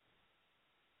nuts.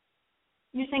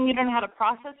 You're saying you don't know how to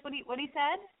process what he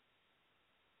said?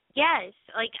 Yes,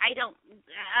 like I don't,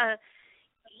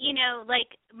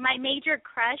 like my major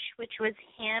crush, which was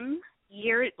him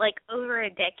over a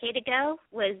decade ago,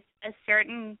 was a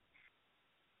certain,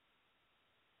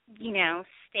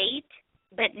 state.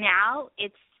 But now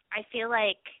I feel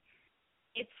like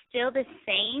it's still the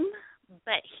same,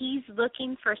 but he's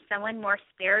looking for someone more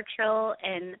spiritual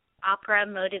and opera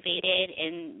motivated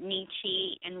and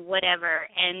Nietzsche and whatever.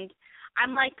 And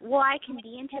I'm like, well, I can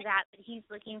be into that, but he's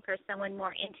looking for someone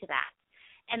more into that.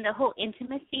 And the whole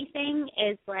intimacy thing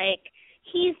is like,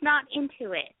 he's not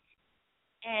into it.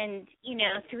 And,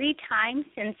 3 times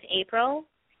since April,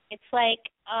 it's like,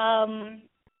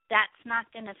 that's not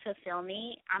going to fulfill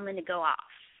me. I'm going to go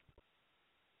off.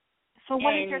 So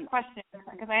what is your question?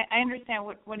 Because I understand.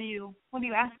 What are you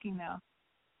asking though?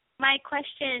 My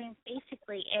question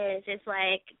basically is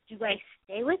like, do I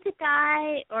stay with the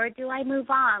guy or do I move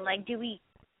on? Like, do we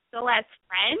go as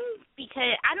friends?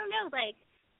 Because I don't know. Like,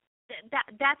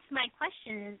 that's my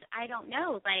question. Is I don't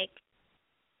know. Like,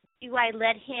 do I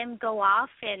let him go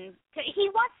off and he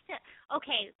wants to?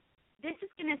 Okay, this is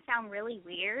going to sound really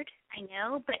weird, I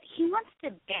know, but he wants to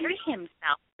bury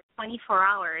himself for 24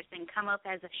 hours and come up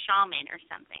as a shaman or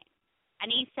something. And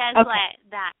he says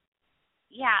that.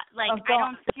 Yeah, like I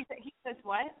don't. He says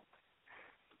what?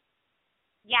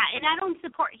 Yeah, and I don't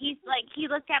support. He's like,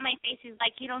 he looked at my face. He's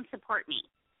like, you don't support me.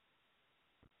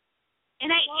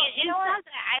 And it's not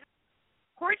that I don't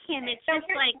support him. It's just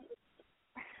like,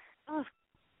 oh.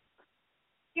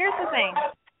 Here's the thing.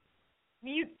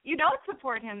 You don't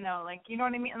support him though. Like, you know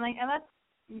what I mean? And that's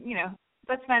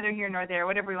that's neither here nor there.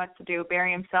 Whatever he wants to do,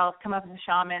 bury himself, come up as a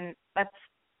shaman.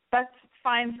 That's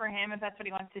fine for him if that's what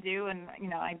he wants to do. And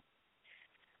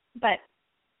but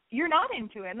you're not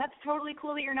into it, and that's totally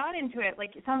cool that you're not into it.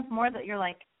 Like, it sounds more that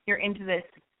you're into this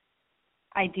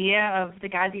idea of the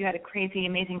guys you had a crazy,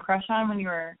 amazing crush on when you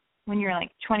were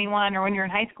like 21 or when you were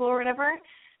in high school or whatever.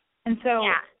 And so,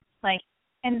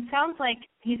 and it sounds like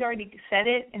he's already said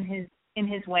it in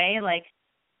his way. Like,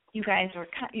 you guys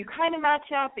you kind of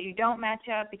match up, but you don't match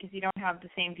up because you don't have the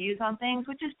same views on things,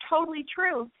 which is totally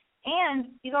true. And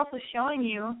he's also showing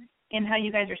you in how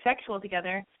you guys are sexual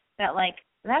together that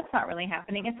that's not really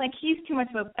happening. It's like he's too much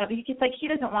of it's like he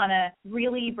doesn't want to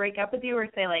really break up with you or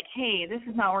say like, hey, this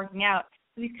is not working out.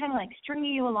 So he's kind of like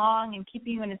stringing you along and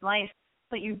keeping you in his life,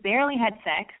 but you barely had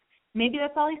sex. Maybe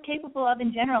that's all he's capable of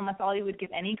in general, and that's all he would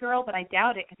give any girl, but I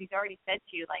doubt it because he's already said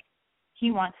to you, like,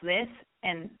 he wants this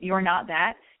and you're not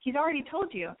that. He's already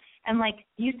told you. And,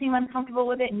 you seem uncomfortable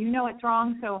with it and you know it's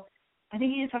wrong, so I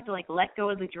think you just have to, let go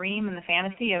of the dream and the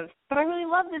fantasy of, but I really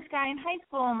love this guy in high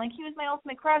school and, he was my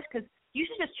ultimate crush, because you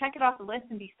should just check it off the list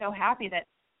and be so happy that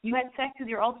you had sex with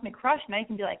your ultimate crush. Now you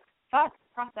can be like, fuck,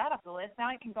 cross that off the list. Now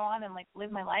I can go on and,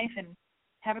 live my life and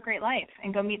have a great life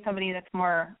and go meet somebody that's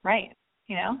more right,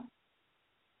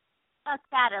 Fuck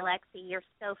that, Alexi. You're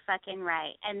so fucking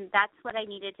right. And that's what I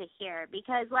needed to hear.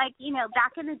 Because, back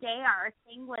in the day, our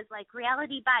thing was,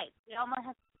 reality bites.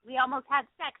 We almost had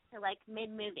sex to,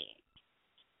 mid-movie.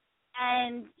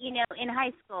 And, in high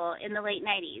school, in the late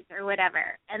 90s or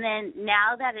whatever. And then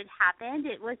now that it happened,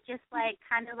 it was just,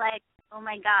 kind of oh,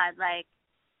 my God,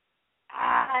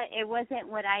 it wasn't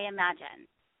what I imagined.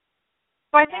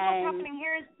 Well, I think what's happening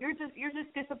here is you're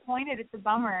just disappointed. It's a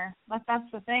bummer.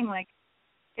 That's the thing.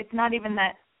 It's not even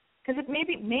that, because it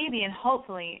maybe and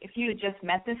hopefully if you had just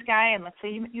met this guy and let's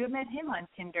say you had met him on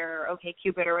Tinder or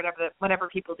OkCupid or whatever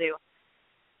people do.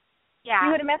 Yeah.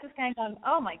 You would have met this guy and gone,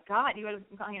 oh my God. You would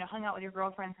have hung out with your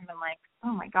girlfriends and been like,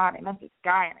 oh my God, I met this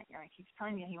guy and he keeps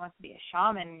telling me he wants to be a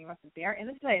shaman and he wants to bury. And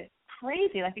this guy is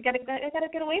crazy. I gotta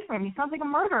get away from him. He sounds like a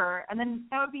murderer. And then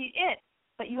that would be it.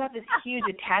 But you have this huge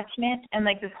attachment and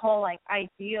this whole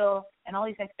ideal and all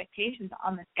these expectations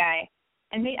on this guy.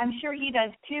 And I'm sure he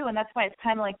does too, and that's why it's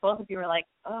kind of like both of you are like,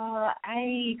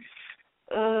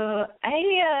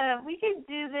 we could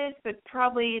do this, but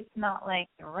probably it's not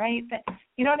the right thing.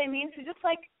 You know what I mean? So just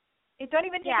don't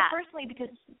even take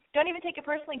it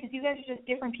personally because you guys are just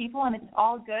different people and it's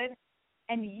all good,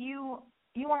 and you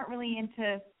aren't really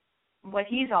into what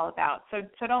he's all about. So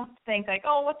don't think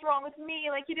oh, what's wrong with me?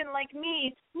 You didn't like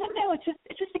me. No, it's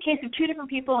just a case of two different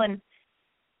people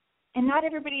and not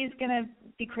everybody is going to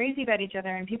be crazy about each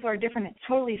other, and people are different. It's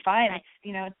totally fine.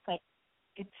 It's,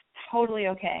 it's totally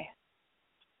okay.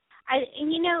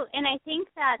 And I think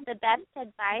that the best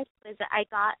advice was that I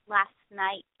got last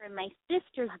night from my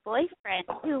sister's boyfriend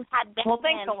who had been. Well,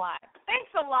 thanks a lot.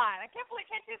 Thanks a lot. I can't believe,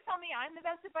 can't you just tell me I'm the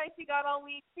best advice you got all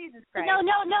week? Jesus Christ. No,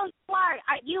 you are.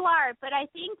 You are. But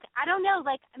I think, I don't know,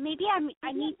 like maybe I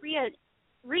need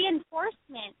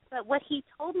reinforcement. But what he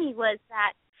told me was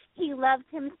that he loves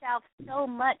himself so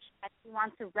much that he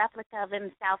wants a replica of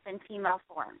himself in female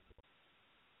form.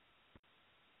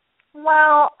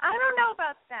 Well, I don't know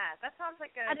about that. That sounds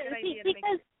like a good idea.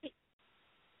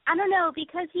 I don't know,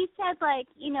 because he said, like,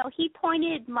 he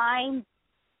pointed my,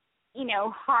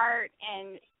 heart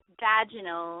and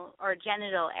vaginal or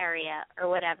genital area or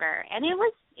whatever, and it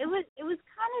was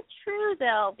kind of true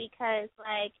though, because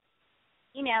like,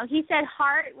 he said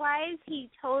heart-wise he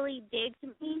totally digs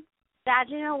me,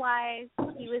 vaginal-wise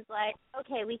he was like,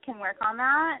 okay, we can work on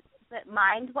that. But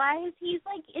mind-wise, he's,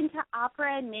 like, into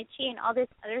opera and Nietzsche and all this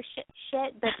other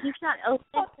shit, but he's not open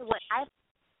to what I...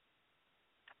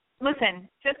 Listen,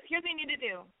 just here's what you need to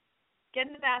do. Get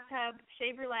in the bathtub,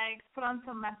 shave your legs, put on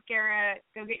some mascara,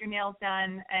 go get your nails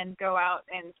done, and go out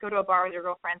and go to a bar with your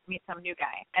girlfriends, meet some new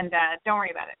guy. And don't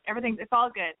worry about it. It's all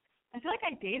good. I feel like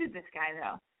I dated this guy,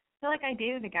 though. I feel like I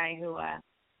dated a guy who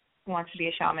wants to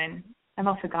be a shaman. I've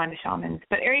also gone to shamans.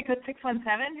 But area code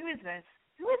 617, who is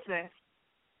this?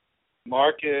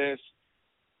 Marcus.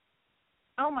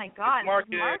 Oh my God, Marcus.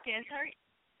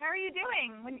 How are you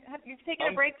doing? You've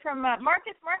taken a break from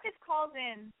Marcus. Marcus calls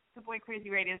in to Boy Crazy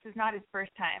Radio. This is not his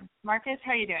first time. Marcus,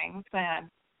 how are you doing? What's going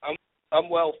on? I'm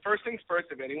well. First things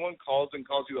first. If anyone calls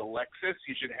you Alexis,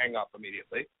 you should hang up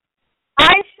immediately.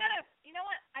 I should have. You know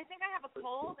what? I think I have a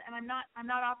cold, and I'm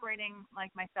not operating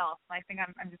like myself. I think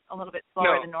I'm just a little bit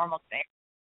slower than normal today.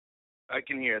 I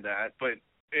can hear that,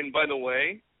 and by the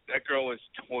way, that girl is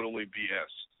totally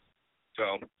BS.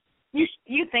 So.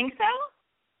 You think so?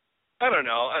 I don't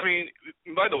know. I mean,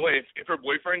 by the way, if her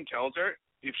boyfriend tells her,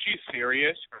 if she's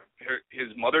serious, his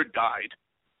mother died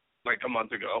like a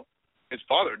month ago. His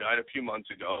father died a few months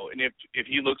ago. And if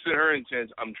he looks at her and says,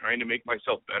 I'm trying to make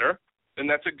myself better, then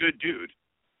that's a good dude.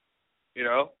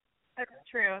 That's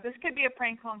true. This could be a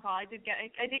prank phone call. I did get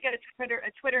a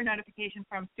Twitter notification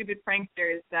from stupid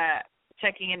pranksters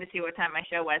checking in to see what time my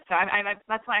show was. So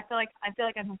that's why I feel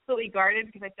like I'm completely guarded,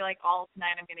 because I feel like all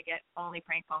tonight I'm going to get only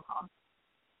prank phone calls.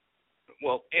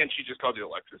 Well, and she just called you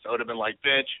Alexis. I would have been like,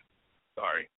 bitch.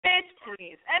 Sorry. Bitch,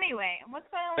 please. Anyway, what's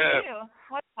going on with you?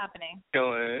 What's happening?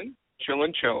 Chilling.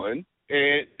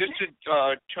 And just to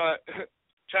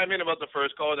chime in about the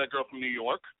first call, that girl from New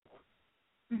York.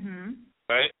 Mm-hmm.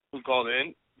 Right? Who called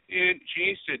in. And she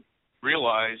needs to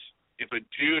realize if a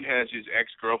dude has his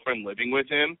ex-girlfriend living with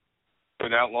him for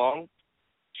that long,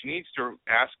 she needs to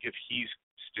ask if he's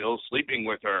still sleeping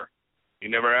with her. You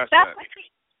never asked that.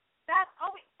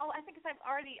 I think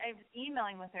I was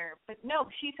emailing with her, but no,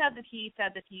 she said that he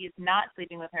is not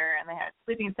sleeping with her, and they had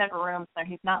sleeping in separate rooms, so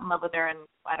he's not in love with her, and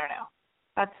I don't know.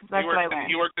 That's what I learned.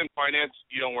 He worked in finance.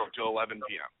 You don't work till 11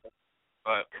 p.m.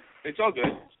 But it's all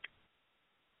good.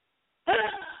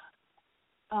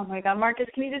 Oh my God, Marcus,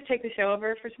 can you just take the show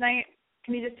over for tonight?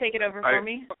 Can you just take it over for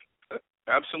me?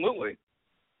 Absolutely.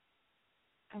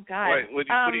 Oh God. Wait, what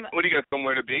do you got?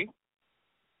 Somewhere to be?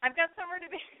 I've got somewhere to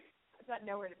be. I've got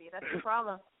nowhere to be. That's the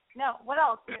problem. No. What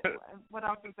else? What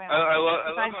else is going on? I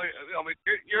love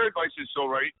your advice is so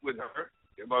right with her.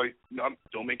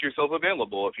 Don't make yourself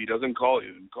available. If he doesn't call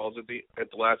you and calls at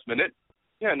the last minute,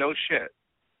 yeah, no shit.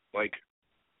 Like,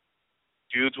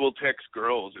 dudes will text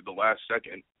girls at the last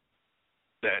second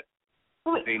that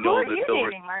they know that they'll. Who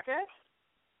are you dating, Marcus?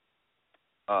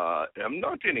 I'm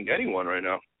not dating anyone right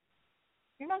now.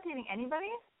 You're not dating anybody?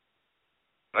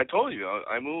 I told you,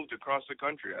 I moved across the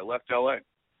country. I left L.A.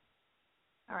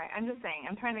 All right, I'm just saying.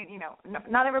 I'm trying to,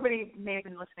 not everybody may have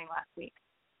been listening last week.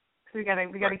 So we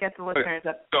gotta get the listeners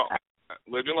up. So, I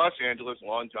lived in Los Angeles a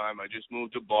long time. I just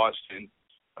moved to Boston.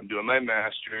 I'm doing my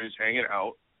master's, hanging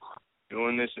out,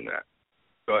 doing this and that.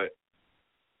 But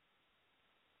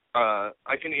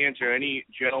I can answer any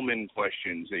gentleman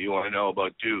questions that you want to know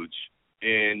about dudes.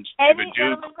 And any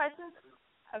gentleman questions?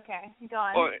 Okay, go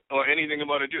on. Or anything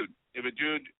about a dude. If a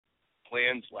dude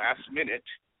plans last minute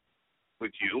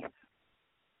with you,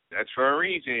 that's for a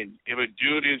reason. If a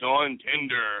dude is on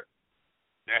Tinder,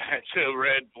 that's a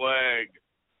red flag.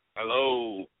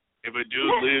 Hello. If a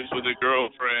dude lives with a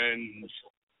girlfriend,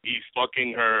 he's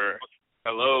fucking her.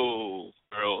 Hello,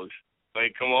 girls.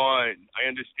 Like, come on. I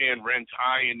understand rent's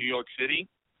high in New York City.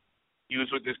 He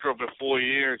was with this girl for 4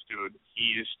 years, dude.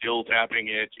 He is still tapping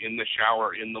it in the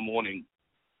shower in the morning.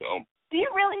 So. Do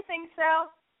you really think so?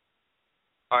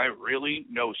 I really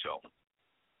know so.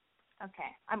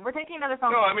 Okay. We're taking another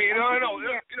phone No, call. I mean, no.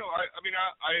 Here.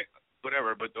 I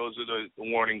whatever, but those are the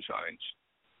warning signs.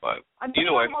 But I'm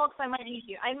either way. because I might need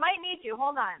you.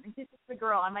 Hold on. In case it's the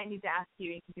girl, I might need to ask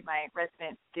you. You can be my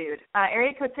resident dude.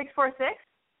 Area code 646.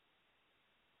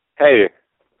 Hey.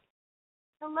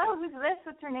 Hello. Who's this?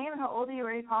 What's your name and how old are you?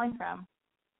 Where are you calling from?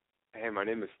 Hey, my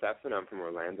name is Stefan. I'm from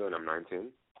Orlando, and I'm 19.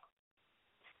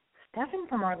 Stefan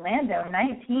from Orlando,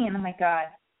 19. Oh, my God.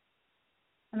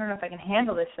 I don't know if I can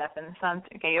handle this, Stefan. This sounds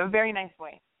okay. You have a very nice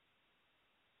voice.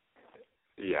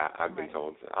 Yeah, I've been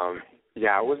told.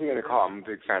 Yeah, I wasn't going to call. I'm a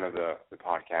big fan of the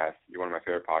podcast. You're one of my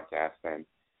favorite podcasts. And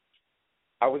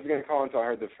I wasn't going to call until I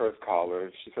heard the first caller.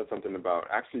 She said something about,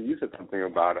 actually, you said something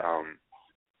about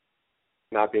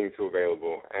not being too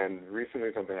available. And recently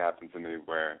something happened to me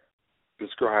where this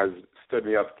girl has stood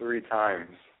me up 3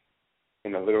 times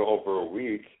in a little over a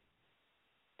week.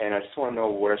 And I just want to know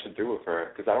what I should do with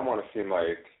her, because I don't want to seem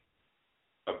like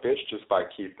a bitch just by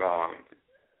keep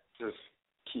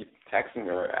texting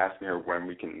her, asking her when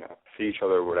we can see each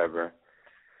other or whatever.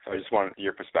 So I just want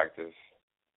your perspective.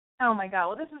 Oh, my God.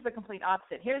 Well, this is the complete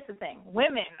opposite. Here's the thing.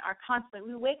 Women are constantly,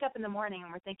 we wake up in the morning and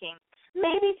we're thinking,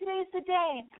 maybe today's the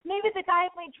day. Maybe the guy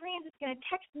of my dreams is going to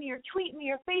text me or tweet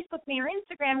me or Facebook me or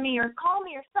Instagram me or call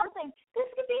me or something. This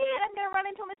could be it. I'm going to run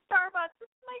into him at Starbucks. This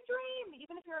is my dream.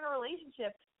 Even if you're in a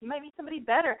relationship, you might meet somebody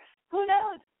better. Who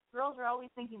knows? Girls are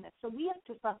always thinking this. So we have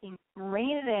to fucking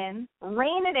rein it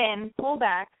in, pull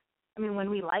back. I mean, when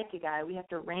we like a guy, we have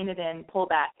to rein it in, pull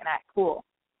back, and act cool.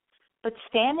 But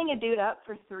standing a dude up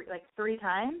for 3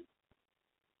 times,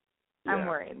 yeah. I'm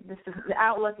worried. The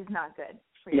outlook is not good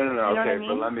for you. No, you know okay, what I mean?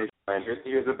 But let me explain.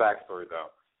 Here's the backstory, though.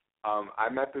 I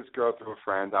met this girl through a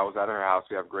friend. I was at her house.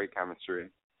 We have great chemistry.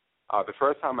 The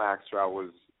first time I asked her out was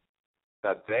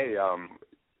that day.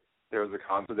 There was a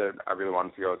concert that I really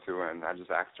wanted to go to, and I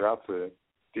just asked her out to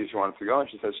see if she wanted to go, and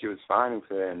she said she was fine with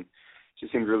it, and she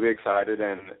seemed really excited,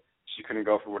 and she couldn't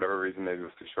go for whatever reason. Maybe it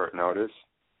was too short notice.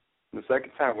 The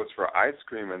second time was for ice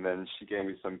cream, and then she gave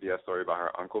me some BS story about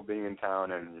her uncle being in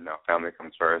town, and, family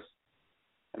comes first.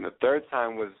 And the third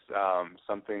time was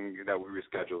something that we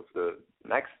rescheduled for the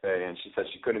next day, and she said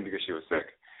she couldn't because she was sick.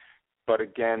 But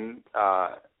again,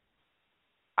 I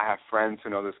have friends who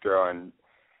know this girl, and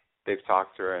they've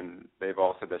talked to her, and they've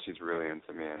all said that she's really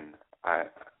into me, and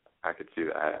I could see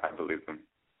that. I believe them.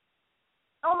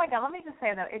 Oh, my God, let me just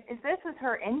say, though, if this is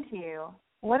her into you,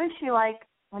 what is she like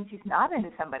when she's not into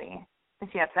somebody? Does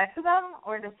she have sex with them,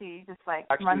 or does she just,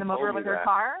 run them over with her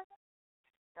car?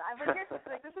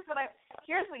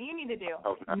 Here's what you need to do.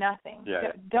 Oh, no. Nothing.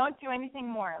 Yeah. Don't do anything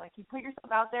more. You put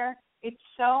yourself out there. It's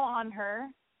so on her,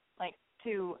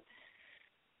 to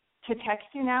text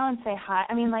you now and say hi.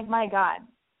 I mean, my God.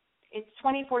 It's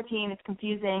 2014. It's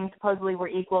confusing. Supposedly we're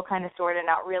equal, kind of, sort of,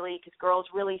 not really, because girls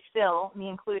really still, me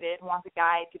included, want the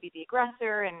guy to be the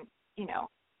aggressor. And,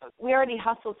 we already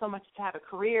hustle so much to have a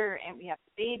career, and we have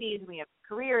babies, and we have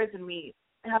careers, and we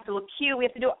have to look cute. We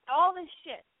have to do all this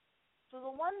shit. So the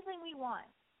one thing we want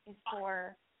is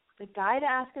for the guy to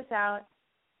ask us out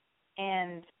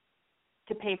and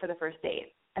to pay for the first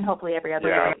date, and hopefully every other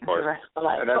date for the rest of the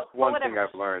life. And that's one thing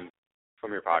I've learned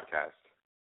from your podcast.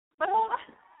 But hold on.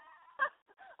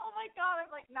 Oh, my God, I'm,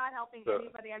 not helping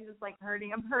anybody. I'm just,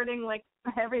 hurting. I'm hurting,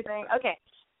 everything. Okay,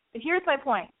 but here's my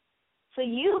point. So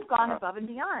you've gone above and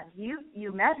beyond.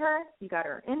 You met her. You got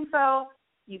her info.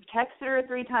 You've texted her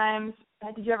 3 times.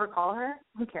 Did you ever call her?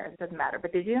 Who cares? It doesn't matter.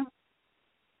 But did you?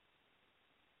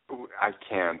 I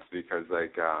can't because,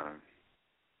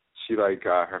 she,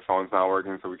 her phone's not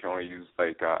working, so we can only use, a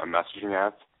messaging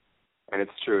app. And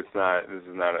it's true. This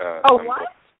is not a... Oh, what?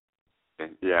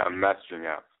 Yeah, a messaging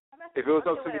app. If it was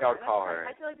up to me, I would call her.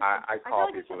 I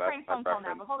call people. That's my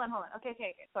preference. But hold on.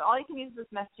 Okay. So all you can use is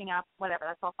this messaging app, whatever.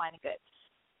 That's all fine and good.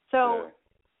 So,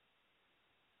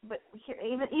 but here,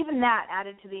 even that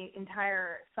added to the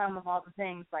entire sum of all the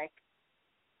things,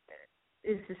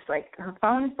 is just her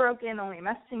phone's broken, only a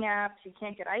messaging app. She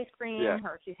can't get ice cream. Yeah.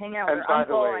 Or she's hanging out with and her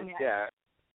uncle. And by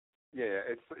the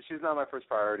way, she's not my first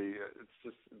priority. It's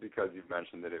just because you've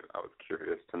mentioned it. I was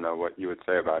curious to know what you would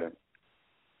say about it.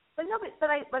 But no, but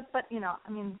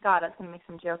God, I was going to make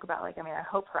some joke about, I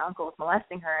hope her uncle is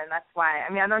molesting her, and that's why,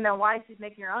 I don't know why she's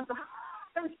making her uncle.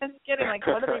 I'm just kidding.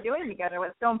 What are they doing together?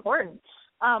 What's so important?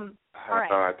 All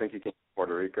right. I think he came to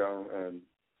Puerto Rico, and...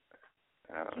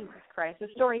 Jesus Christ, the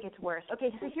story gets worse.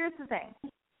 Okay, so here's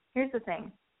the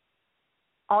thing.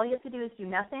 All you have to do is do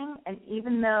nothing, and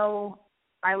even though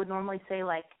I would normally say,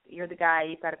 you're the guy,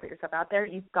 you've got to put yourself out there,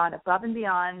 you've gone above and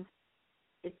beyond.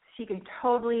 She can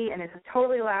totally, and is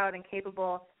totally allowed and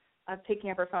capable of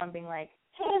picking up her phone and being like,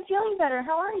 hey, I'm feeling better.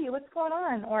 How are you? What's going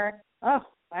on? Or, oh,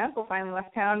 my uncle finally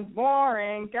left town.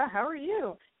 Boring. God, how are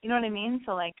you? You know what I mean?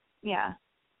 So, like, yeah,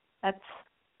 that's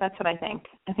what I think.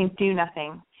 I think do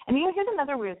nothing. And, you know, here's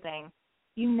another weird thing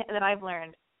that I've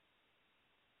learned.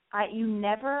 You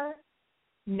never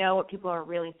know what people are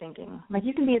really thinking. Like,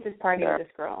 you can be at this party with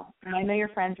this girl, and I know your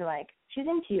friends are like, she's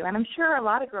into you. And I'm sure a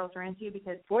lot of girls are into you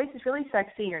because voice is really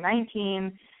sexy. You're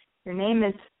 19. Your name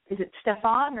is it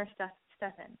Stefan or Stefan?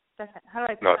 Stefan. How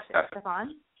do I pronounce it?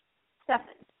 Stefan?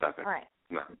 Stefan. All right.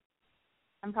 No.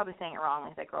 I'm probably saying it wrong.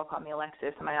 Like that girl called me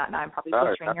Alexis. Am I not? Now I'm probably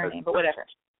butchering your name, but whatever.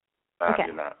 Okay.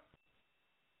 You're not.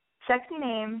 Sexy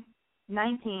name,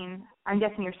 19. I'm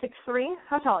guessing you're 6'3".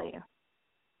 How tall are you?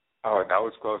 Oh, that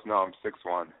was close. No, I'm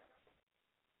 6'1".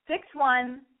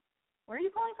 6'1". Where are you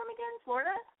calling from again?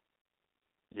 Florida?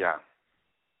 Yeah.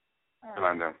 All right.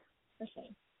 London.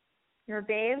 You're a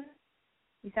babe.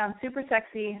 You sound super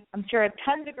sexy. I'm sure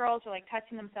tons of girls are like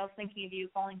touching themselves, thinking of you,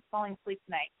 falling asleep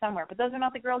tonight somewhere. But those are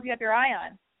not the girls you have your eye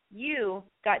on. You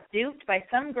got duped by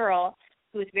some girl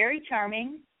who was very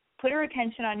charming, put her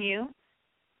attention on you,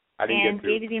 and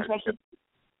gave you the impression.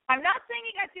 I'm not saying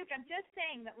you got duped. I'm just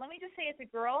saying that. Let me just say, as a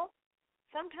girl,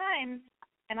 sometimes,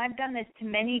 and I've done this to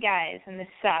many guys, and this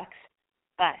sucks,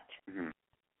 but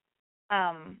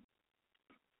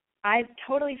I've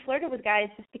totally flirted with guys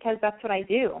just because that's what I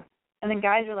do. And then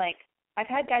guys are like, I've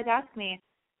had guys ask me,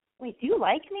 wait, do you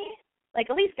like me?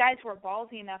 Like, at least guys who are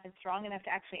ballsy enough and strong enough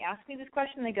to actually ask me this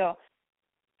question, they go,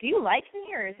 do you like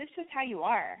me, or is this just how you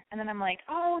are? And then I'm like,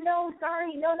 oh, no,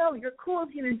 sorry, no, you're cool as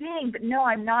a human being, but no,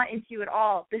 I'm not into you at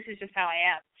all. This is just how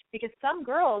I am. Because some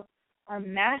girls are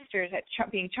masters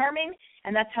at being charming,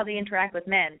 and that's how they interact with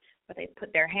men. But they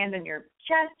put their hand on your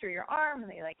chest or your arm,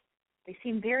 and they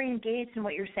seem very engaged in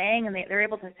what you're saying, and they're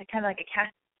able to kind of like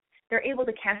they're able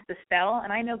to cast a spell.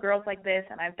 And I know girls like this,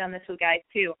 and I've done this with guys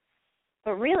too.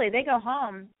 But really, they go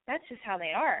home, that's just how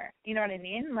they are. You know what I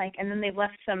mean? Like, and then they've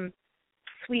left some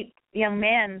sweet young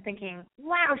man thinking,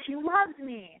 wow, she loves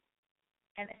me.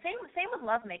 And same with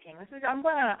lovemaking. I'm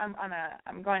going on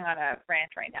a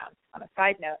rant right now. On a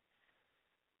side note,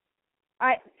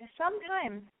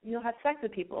 sometimes you'll have sex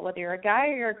with people, whether you're a guy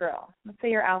or you're a girl. Let's say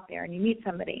you're out there and you meet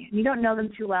somebody and you don't know them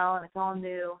too well and it's all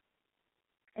new,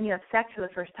 and you have sex for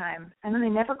the first time, and then they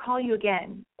never call you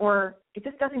again, or it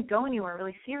just doesn't go anywhere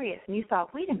really serious, and you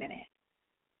thought, wait a minute,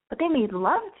 but they made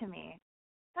love to me.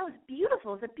 That was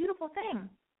beautiful. It's a beautiful thing.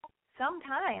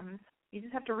 Sometimes you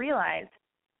just have to realize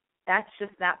that's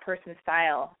just that person's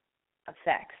style of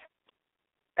sex.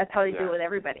 That's how they do it with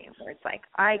everybody, where it's like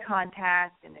eye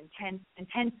contact and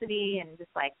intensity, and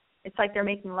just like it's like they're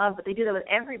making love, but they do that with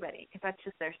everybody because that's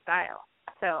just their style.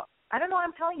 So I don't know why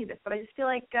I'm telling you this, but I just feel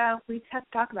like we just have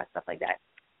to talk about stuff like that.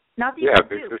 Not that you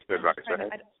big sister advice,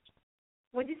 right?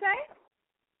 What'd you say?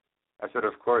 I said,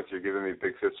 of course, you're giving me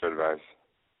big sister advice.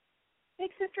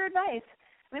 Big sister advice.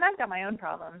 I mean, I've got my own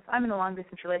problems. I'm in a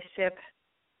long-distance relationship.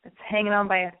 It's hanging on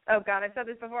by oh, God, I've said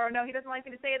this before. No, he doesn't like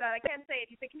me to say that. I can't say it.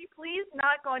 He said, can you please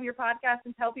not go on your podcast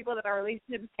and tell people that our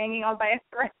relationship is hanging on by a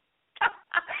thread?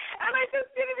 And I just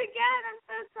did it again. I'm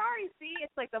so sorry. See,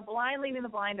 it's like the blind leading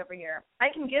the blind over here. I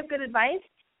can give good advice.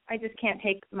 I just can't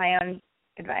take my own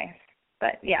advice.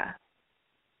 But, yeah.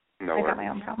 No I worries. got my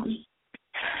own problems.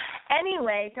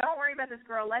 Anyway, don't worry about this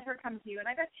girl. Let her come to you. And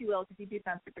I bet she will, because you do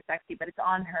sound super sexy, but it's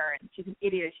on her, and she's an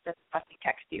idiot. She doesn't fucking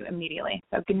text you immediately.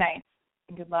 So good night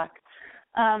and good luck.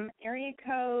 Area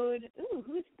code,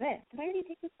 who's this? Did I already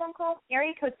take this phone call?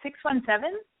 Area code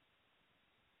 617?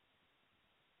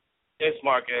 It's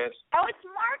Marcus. Oh, it's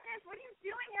Marcus. What are you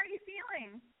doing? How are you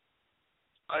feeling?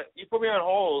 You put me on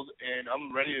hold, and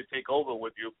I'm ready to take over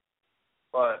with you.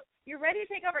 But you're ready to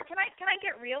take over. Can I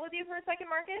get real with you for a second,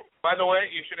 Marcus? By the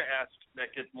way, you should have asked that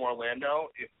kid from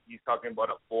Orlando if he's talking about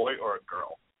a boy or a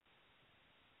girl.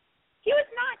 He was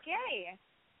not gay.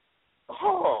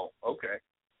 Oh, okay.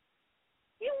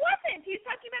 He wasn't. He was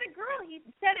talking about a girl. He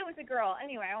said it was a girl.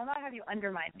 Anyway, I will not have you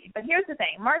undermine me. But here's the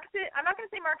thing. I'm not going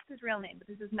to say Marcus's real name, but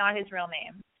this is not his real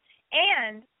name.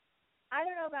 And I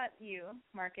don't know about you,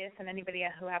 Marcus, and anybody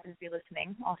who happens to be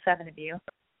listening, all 7 of you.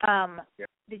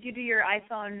 Did you do your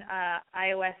iPhone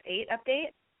iOS 8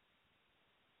 update?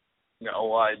 No,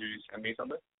 why? Did you send me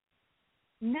something?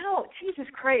 No. Jesus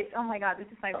Christ. Oh, my God.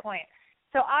 This is my point.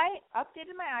 So I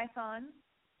updated my iPhone.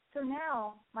 So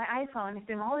now my iPhone is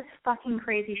doing all this fucking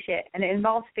crazy shit, and it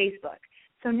involves Facebook.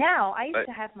 So now I used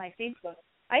to have my Facebook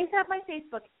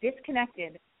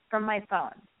disconnected from my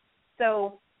phone.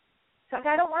 So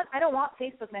I don't want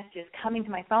Facebook messages coming to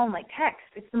my phone like text.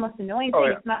 It's the most annoying thing.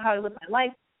 Yeah. It's not how I live my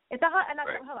life. It's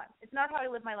not how I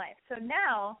live my life. So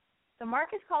now,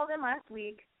 Marcus called in last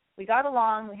week. We got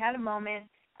along. We had a moment.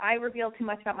 I revealed too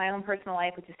much about my own personal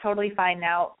life, which is totally fine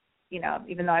now.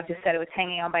 even though I've just said it was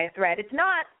hanging on by a thread. It's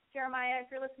not, Jeremiah, if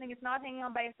you're listening, it's not hanging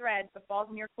on by a thread. The ball's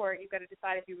in your court. You've got to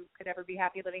decide if you could ever be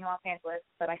happy living in Los Angeles.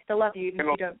 But I still love you even if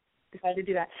you don't decide to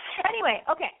do that. Anyway,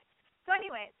 okay.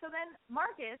 So then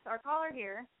Marcus, our caller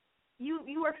here,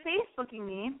 you were Facebooking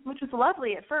me, which was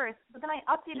lovely at first, but then I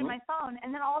updated my phone,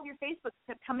 and then all of your Facebooks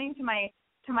kept coming to my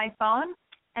phone,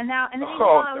 and then even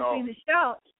while I was doing the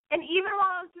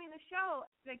show,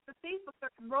 like the Facebooks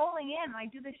are rolling in, and I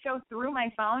do the show through my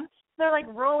phone. They're like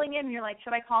rolling in, and you're like,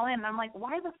 should I call in? And I'm like,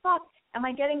 why the fuck am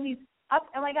I getting these up?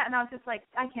 Oh my God! And I was just like,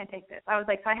 I can't take this. I was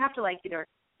like, so I have to like either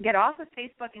get off of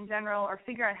Facebook in general or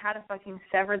figure out how to fucking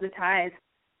sever the ties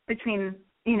between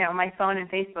my phone and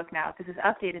Facebook now, because this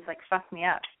update is like fucked me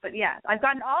up. But yeah, I've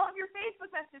gotten all of your Facebook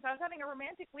messages. I was having a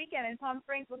romantic weekend in Palm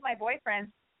Springs with my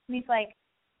boyfriend, and he's like,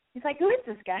 who is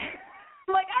this guy?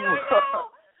 I'm like, I don't know.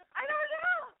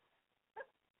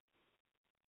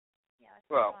 Yeah.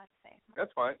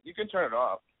 That's fine. You can turn it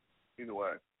off. Either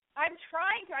way. I've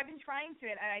been trying to,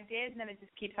 and I did, and then it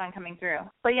just keeps on coming through.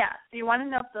 But yeah, so you want to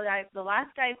know if the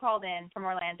last guy who called in from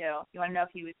Orlando, you want to know if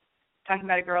he was talking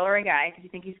about a girl or a guy because you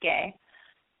think he's gay.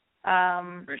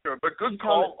 For sure, but good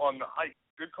call on the height.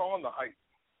 Good call on the height.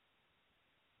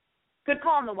 Good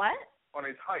call on the what? On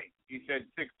his height. He said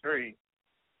 6'3".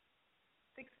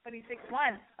 But he's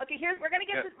 6'1". Okay, we're gonna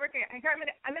get this.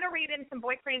 I'm gonna read in some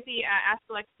Boy Crazy Ask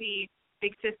Alexi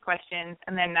Big Sis questions,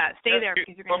 and then stay there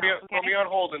because you're gonna. Put me on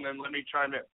hold, and then let me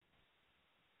chime in.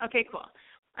 Okay, cool.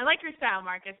 I like your style,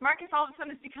 Marcus. Marcus all of a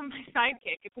sudden has become my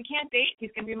sidekick. If we can't date,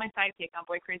 he's gonna be my sidekick on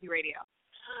Boy Crazy Radio.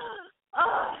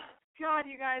 Oh God,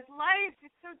 you guys, life is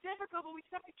so difficult, but we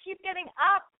just have to keep getting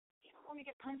up. When we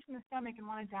get punched in the stomach and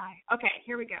want to die. Okay,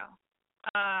 here we go.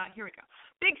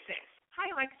 Big Sis. Hi,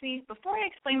 Lexi. Before I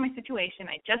explain my situation,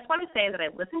 I just want to say that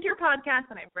I've listened to your podcast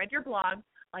and I've read your blog,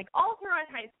 like all throughout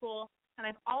high school, and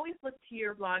I've always looked to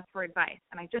your blog for advice,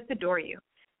 and I just adore you.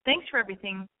 Thanks for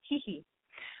everything. Hee hee.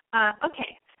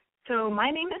 Okay, so my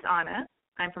name is Anna.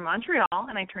 I'm from Montreal,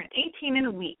 and I turn 18 in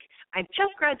a week. I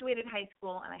just graduated high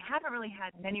school, and I haven't really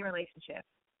had many relationships.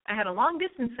 I had a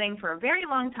long-distance thing for a very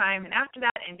long time, and after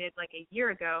that ended like a year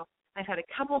ago, I've had a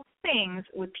couple things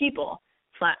with people,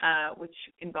 which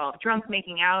involve drunk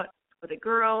making out with a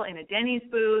girl in a Denny's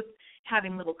booth,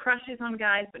 having little crushes on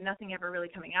guys, but nothing ever really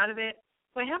coming out of it.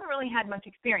 So I haven't really had much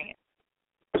experience.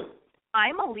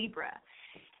 I'm a Libra,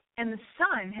 and the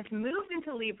sun has moved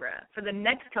into Libra for the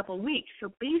next couple weeks.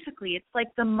 So basically, it's like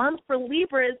the month for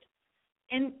Libras.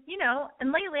 And,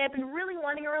 and lately I've been really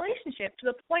wanting a relationship to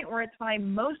the point where it's what I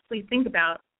mostly think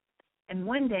about. And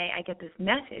one day I get this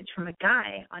message from a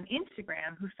guy on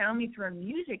Instagram who found me through a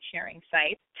music sharing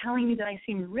site telling me that I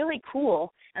seem really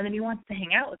cool and that he wants to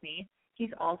hang out with me.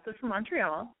 He's also from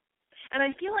Montreal. And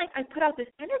I feel like I put out this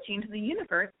energy into the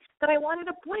universe that I wanted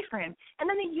a boyfriend. And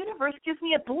then the universe gives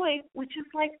me a boy, which is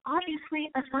like obviously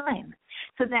a sign.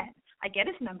 So then I get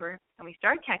his number, and we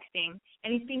start texting,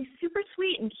 and he's being super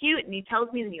sweet and cute, and he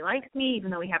tells me that he likes me, even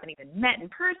though we haven't even met in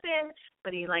person,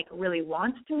 but he, really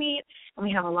wants to meet, and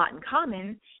we have a lot in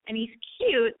common, and he's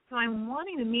cute, so I'm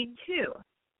wanting to meet, too.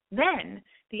 Then,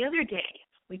 the other day,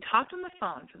 we talked on the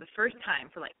phone for the first time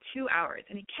for, 2 hours,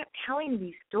 and he kept telling me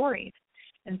these stories,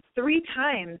 and 3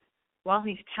 times while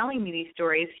he's telling me these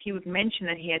stories, he would mention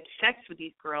that he had sex with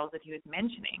these girls that he was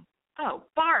mentioning. Oh,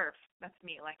 barf. That's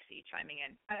me, Lexi, chiming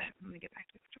in. Let me get back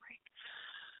to the story.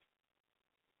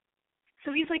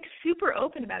 So he's, super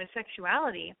open about his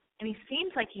sexuality, and he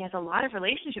seems like he has a lot of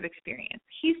relationship experience.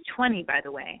 He's 20, by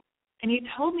the way, and he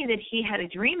told me that he had a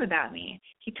dream about me.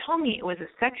 He told me it was a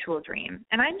sexual dream,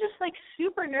 and I'm just,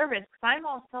 super nervous because I'm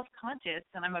all self-conscious,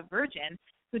 and I'm a virgin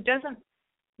who doesn't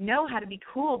know how to be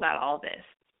cool about all this.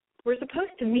 We're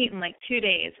supposed to meet in, 2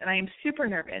 days, and I am super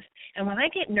nervous, and when I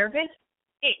get nervous,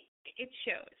 it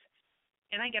shows.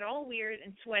 And I get all weird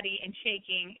and sweaty and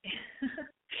shaking,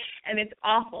 and it's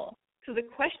awful. So the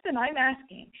question I'm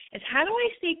asking is, how do I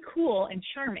stay cool and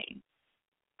charming?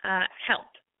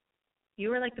 Help.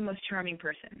 You are the most charming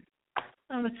person.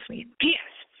 Oh, that's sweet.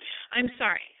 P.S. I'm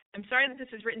sorry. I'm sorry that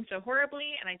this is written so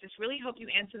horribly, and I just really hope you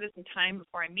answer this in time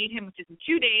before I meet him, which is in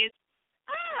 2 days.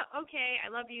 Okay.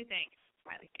 I love you. Thanks.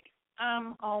 Smiley face.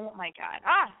 Oh, my God.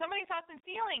 So many thoughts and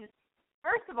feelings.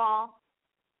 First of all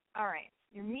right,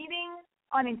 you're meeting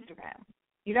on Instagram.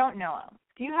 You don't know him.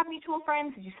 Do you have mutual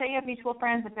friends? Did you say you have mutual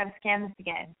friends? I've got to scan this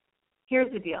again.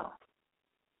 Here's the deal.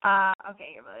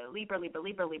 Okay, Libra,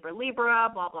 blah,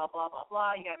 blah, blah, blah,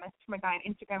 blah. You got a message from a guy on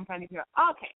Instagram trying to figure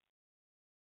out. Okay.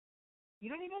 You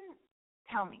don't even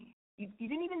tell me. You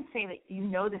didn't even say that you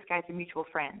know this guy through mutual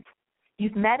friends.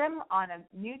 You've met him on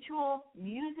a mutual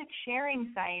music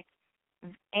sharing site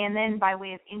and then by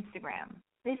way of Instagram.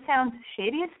 They sound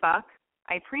shady as fuck.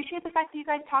 I appreciate the fact that you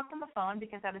guys talked on the phone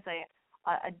because that is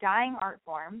a dying art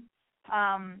form.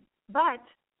 But,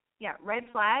 yeah, red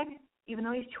flag, even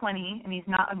though he's 20 and he's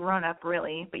not a grown-up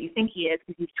really, but you think he is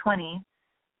because he's 20,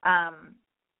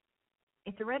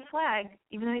 it's a red flag,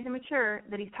 even though he's immature,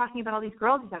 that he's talking about all these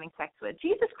girls he's having sex with.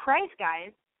 Jesus Christ,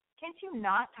 guys. Can't you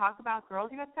not talk about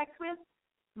girls you have sex with?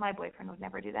 My boyfriend would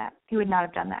never do that. He would not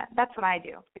have done that. That's what I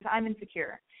do because I'm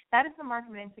insecure. That is the mark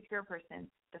of an insecure person,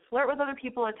 to flirt with other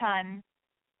people a ton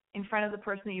in front of the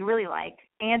person that you really like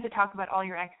and to talk about all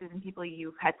your exes and people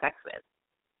you've had sex with.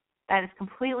 That is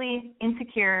completely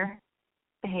insecure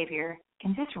behavior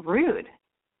and just rude.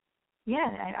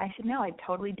 Yeah, I should know. I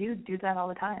totally do that all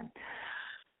the time.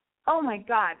 Oh, my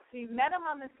God. So you met him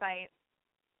on the site.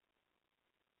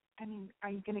 I mean,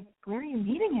 where are you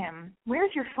meeting him?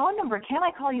 Where's your phone number? Can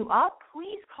I call you up?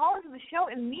 Please call into the show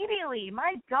immediately.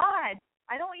 My God.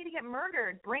 I don't want you to get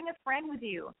murdered. Bring a friend with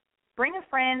you. Bring a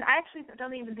friend. I actually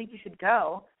don't even think you should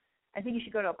go. I think you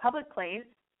should go to a public place.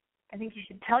 I think you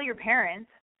should tell your parents.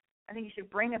 I think you should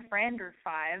bring a friend or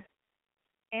 5.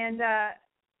 And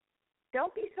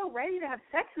don't be so ready to have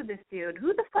sex with this dude.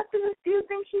 Who the fuck does this dude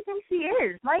think he thinks he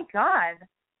is? My God.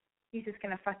 He's just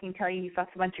going to fucking tell you he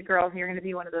fucks a bunch of girls and you're going to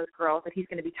be one of those girls that he's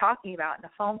going to be talking about in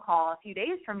a phone call a few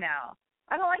days from now.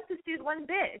 I don't like this dude one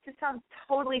bit. It just sounds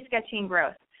totally sketchy and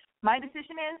gross. My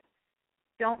decision is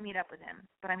don't meet up with him.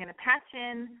 But I'm going to patch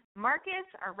in Marcus,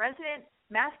 our resident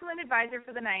masculine advisor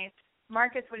for the night.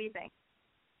 Marcus, what do you think?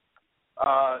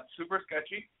 Super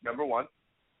sketchy, number one.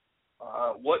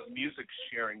 What music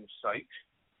sharing site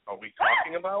are we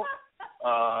talking about?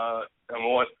 And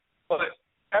what? But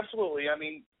absolutely, I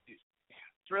mean,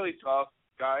 it's really tough.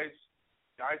 Guys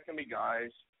can be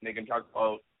guys. And they can talk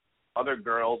about other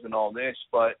girls and all this,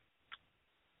 but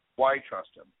why trust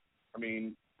him? I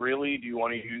mean, really, do you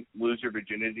want to lose your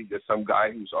virginity to some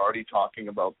guy who's already talking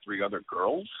about 3 other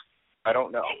girls? I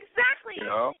don't know. Exactly. You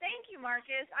know? Thank you,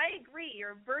 Marcus. I agree.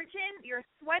 You're a virgin. You're a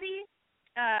sweaty,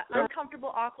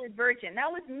 uncomfortable, awkward virgin. That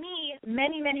was me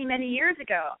many, many, many years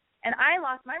ago. And I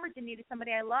lost my virginity to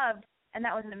somebody I loved, and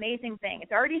that was an amazing thing.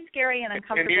 It's already scary and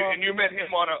uncomfortable. And you met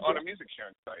him on a music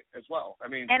sharing site as well. I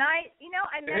mean. And I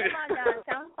met him on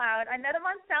SoundCloud. I met him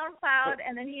on SoundCloud,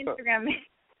 and then he Instagrammed me.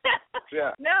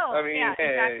 Yeah. No. I mean, yeah,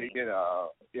 hey, exactly.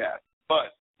 yeah.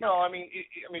 But no, I mean,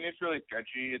 it's really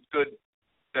sketchy. It's good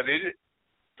that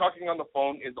talking on the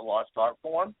phone is a lost art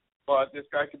form, but this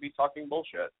guy could be talking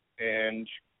bullshit, and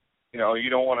you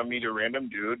don't want to meet a random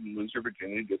dude and lose your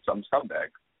virginity to some scumbag.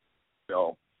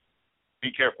 So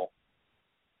be careful.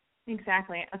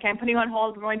 Exactly. Okay, I'm putting you on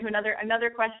hold. We're going to another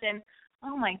question.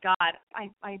 Oh my God,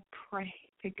 I pray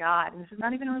to God. This is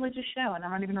not even a religious show, and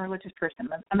I'm not even a religious person.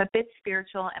 I'm a bit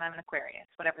spiritual, and I'm an Aquarius,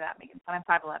 whatever that means. But I'm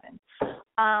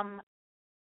 5'11".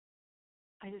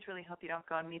 I just really hope you don't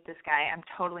go and meet this guy. I'm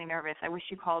totally nervous. I wish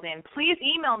you called in. Please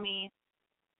email me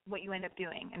what you end up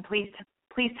doing, and please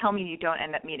tell me you don't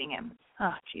end up meeting him.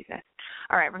 Oh, Jesus.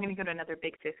 All right, we're going to go to another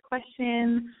Big Sis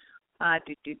question.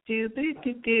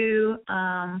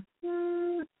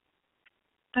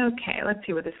 Okay, let's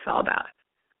see what this is all about.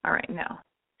 All right, no.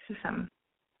 This is some,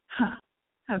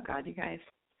 oh, God, you guys.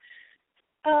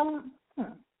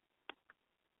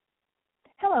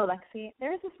 Hello, Lexi.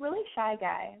 There is this really shy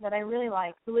guy that I really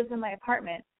like who lives in my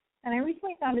apartment, and I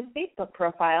recently found his Facebook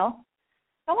profile.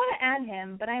 I want to add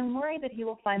him, but I'm worried that he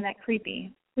will find that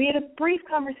creepy. We had a brief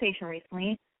conversation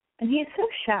recently, and he is so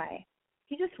shy.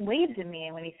 He just waves at me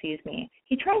when he sees me.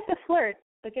 He tries to flirt,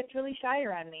 but gets really shy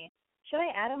around me. Should I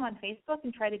add him on Facebook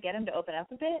and try to get him to open up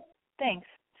a bit? Thanks.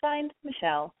 Signed,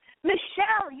 Michelle.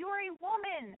 Michelle, you are a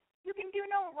woman. You can do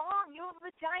no wrong. You have a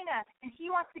vagina, and he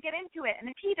wants to get into it. And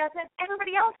if he doesn't,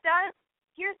 everybody else does.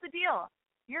 Here's the deal.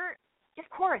 Of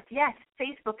course, yes,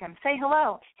 Facebook him. Say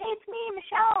hello. Hey, it's me,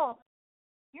 Michelle,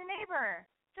 your neighbor.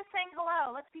 Just saying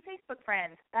hello. Let's be Facebook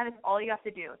friends. That is all you have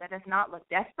to do. That does not look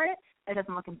desperate. That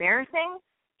doesn't look embarrassing.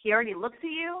 He already looks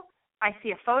at you. I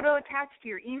see a photo attached to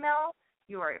your email.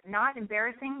 You are not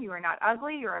embarrassing. You are not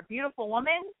ugly. You're a beautiful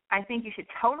woman. I think you should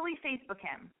totally Facebook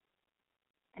him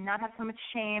and not have so much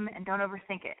shame and don't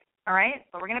overthink it. All right?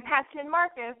 But we're going to patch in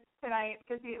Marcus tonight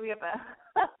because we have a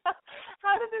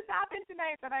how did this happen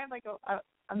tonight that I have like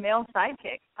a male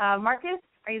sidekick? Marcus,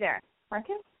 are you there?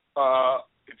 Marcus?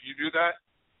 If you do that,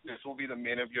 this will be the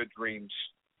man of your dreams.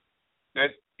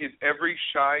 That is every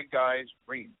shy guy's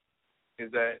dream,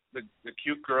 is that the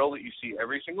cute girl that you see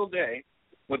every single day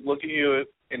would look at you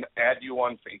and add you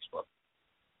on Facebook.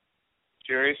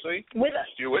 Seriously?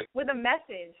 Do it. With a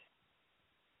message.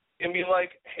 And be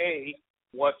like, hey,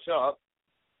 what's up?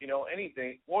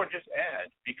 Anything. Or just add,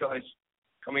 because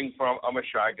coming from, I'm a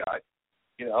shy guy,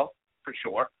 for for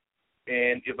sure.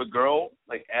 And if a girl,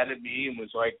 like, added me and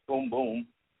was like, boom, boom,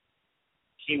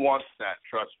 he wants that,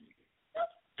 trust me.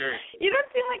 Seriously. You don't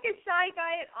seem like a shy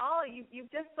guy at all.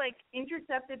 You've just, like,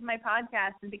 intercepted my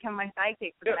podcast and become my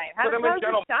sidekick for tonight. How but I'm a is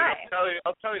gentleman. shy?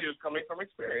 I'll tell you, coming from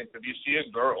experience, if you see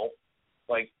a girl,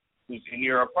 like, who's in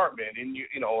your apartment,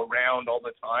 around all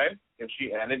the time, if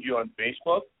she added you on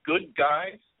Facebook, good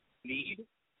guys need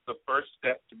the first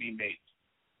step to be made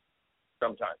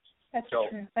sometimes. That's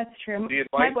true. That's true. The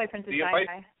advice, my boyfriend's a shy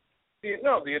guy.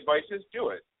 The advice is do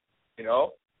it,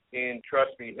 and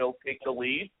trust me, he'll take the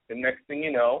lead. The next thing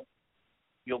you know,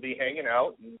 you'll be hanging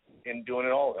out and doing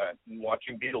all that and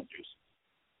watching Beetlejuice.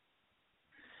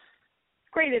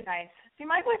 Great advice. See,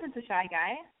 my boyfriend's a shy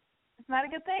guy. Isn't that a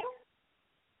good thing?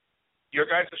 Your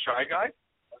guy's a shy guy?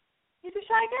 He's a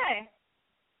shy guy.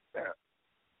 Yeah.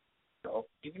 So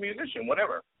he's a musician,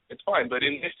 whatever. It's fine. But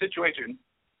in this situation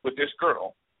with this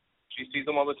girl, she sees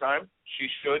him all the time. She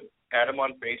should add him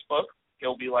on Facebook.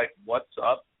 He'll be like, "What's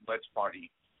up? Let's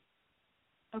party."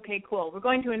 Okay, cool. We're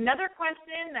going to another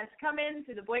question that's come in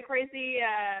through the Boy Crazy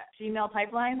Gmail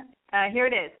pipeline. Here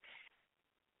it is.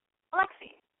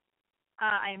 Alexi,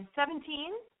 I am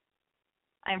 17.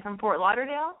 I am from Fort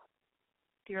Lauderdale.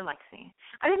 Dear Lexi,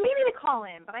 I've been meaning to call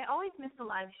in, but I always miss the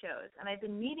live shows, and I've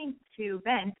been needing to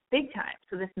vent big time,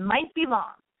 so this might be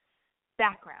long.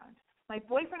 Background. My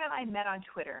boyfriend and I met on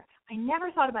Twitter. I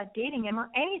never thought about dating him or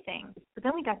anything, but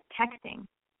then we got texting.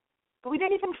 But we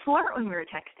didn't even flirt when we were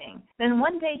texting. Then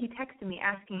one day he texted me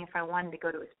asking if I wanted to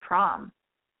go to his prom.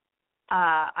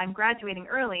 I'm graduating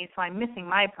early, so I'm missing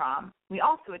my prom. We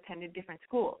also attended different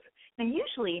schools. Now,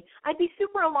 usually, I'd be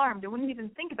super alarmed and wouldn't even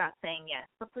think about saying yes,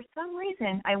 but for some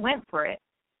reason, I went for it,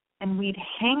 and we'd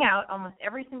hang out almost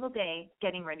every single day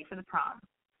getting ready for the prom.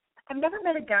 I've never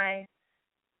met a guy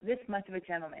this much of a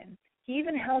gentleman. He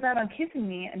even held out on kissing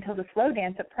me until the slow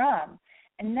dance at prom.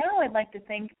 And now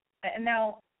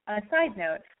on a side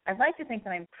note, I'd like to think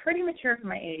that I'm pretty mature for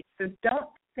my age, so don't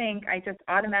think I just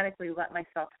automatically let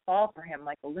myself fall for him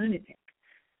like a lunatic.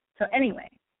 So anyway,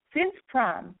 since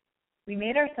prom, we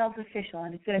made ourselves official,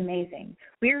 and it's been amazing.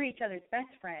 We were each other's best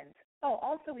friends. Oh,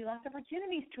 also, we lost our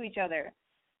virginities to each other.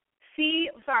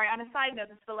 On a side note,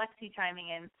 this is Alexi chiming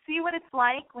in. See what it's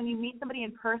like when you meet somebody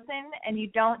in person and you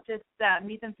don't just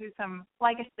meet them through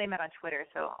I guess they met on Twitter,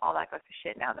 so all that goes to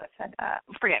shit now that I've said,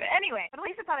 forget it. Anyway, but at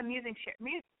least it's not a music share.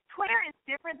 Twitter is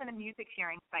different than a music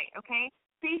sharing site, okay?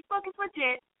 Facebook is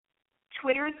legit.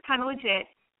 Twitter is kind of legit.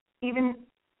 Even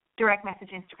direct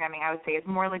message Instagramming, I would say, is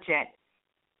more legit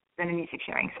than a music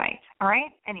sharing site. All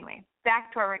right? Anyway,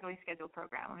 back to our regularly scheduled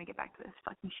program. Let me get back to this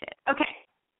fucking shit. Okay.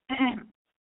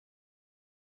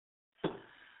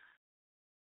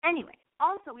 Anyway,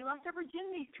 also, we lost our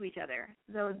virginities to each other,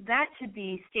 though that should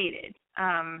be stated.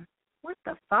 What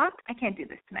the fuck? I can't do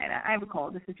this tonight. I have a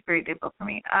cold. This is very difficult for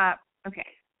me. Okay.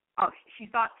 Oh, she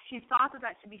thought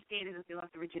that should be stated as we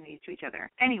lost our virginities to each other.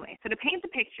 Anyway, so to paint the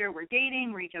picture, we're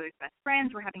dating, we're each other's best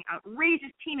friends, we're having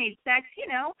outrageous teenage sex,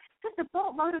 just a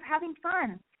boatload of having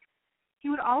fun. He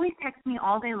would always text me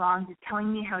all day long just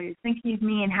telling me how he was thinking of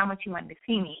me and how much he wanted to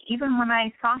see me, even when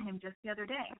I saw him just the other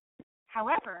day.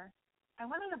 However, I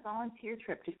went on a volunteer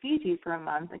trip to Fiji for a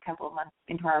month, a couple of months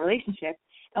into our relationship,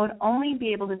 and would only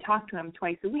be able to talk to him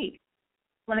twice a week.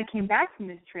 When I came back from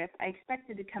this trip, I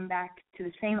expected to come back to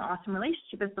the same awesome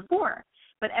relationship as before.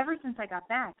 But ever since I got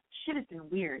back, shit has been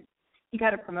weird. He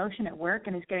got a promotion at work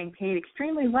and is getting paid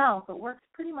extremely well, but works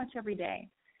pretty much every day.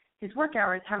 His work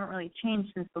hours haven't really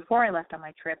changed since before I left on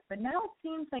my trip, but now it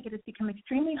seems like it has become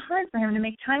extremely hard for him to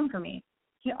make time for me.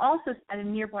 He also is at a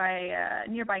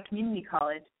nearby community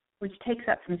college, which takes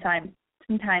up some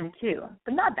time too,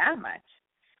 but not that much.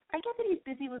 I get that he's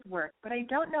busy with work, but I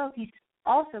don't know if he's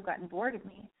also gotten bored of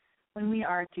me. When we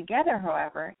are together,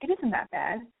 however, it isn't that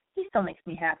bad. He still makes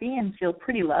me happy and feel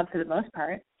pretty loved for the most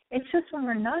part. It's just when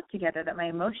we're not together that my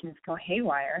emotions go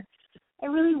haywire. I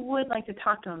really would like to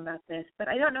talk to him about this, but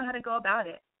I don't know how to go about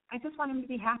it. I just want him to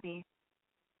be happy.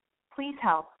 Please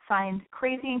help. Signed,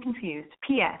 Crazy and Confused.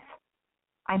 P.S.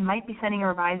 I might be sending a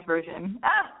revised version.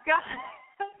 Oh, God.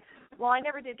 Well, I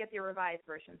never did get the revised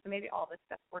version, so maybe all this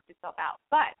stuff worked itself out.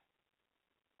 But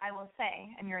I will say,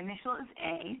 and your initial is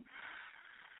A,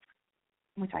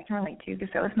 which I can relate to because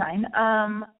so is mine.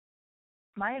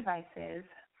 My advice is,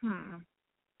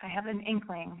 I have an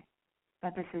inkling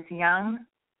that this is young,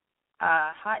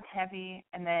 hot, heavy,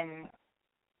 and then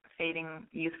fading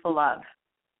youthful love.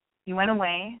 You went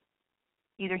away.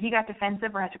 Either he got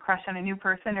defensive or has a crush on a new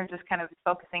person or just kind of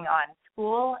focusing on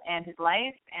school and his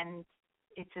life and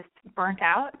it just burnt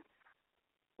out,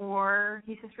 or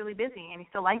he's just really busy and he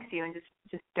still likes you and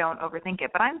just don't overthink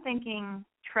it. But I'm thinking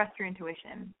trust your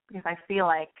intuition, because I feel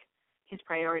like his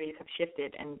priorities have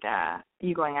shifted, and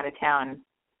you going out of town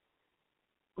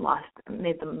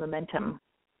made the momentum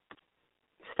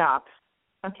stop.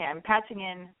 Okay, I'm patching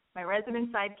in my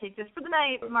resident sidekick just for the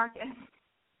night, Marcus.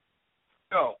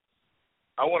 So,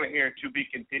 I want to hear to be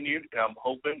continued, and I'm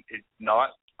hoping it's not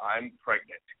I'm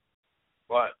pregnant.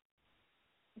 But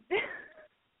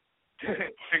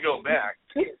to go back,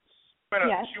 yes.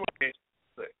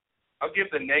 I'll give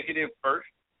the negative first.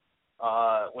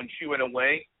 When she went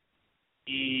away,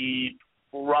 he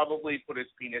probably put his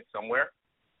penis somewhere.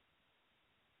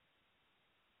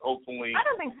 Hopefully. I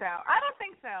don't think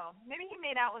so. Maybe he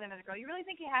made out with another girl. You really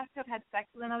think he has to have had sex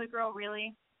with another girl,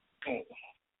 really?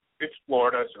 It's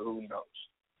Florida, so who knows?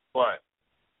 But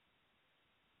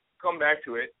come back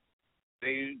to it,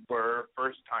 they were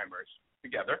first-timers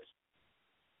together,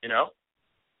 you know?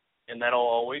 And that'll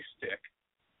always stick,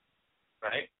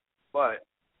 right? But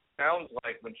sounds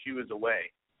like when she was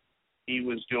away, he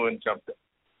was doing something.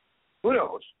 Who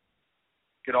knows?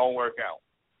 Could all work out,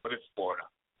 but it's Florida.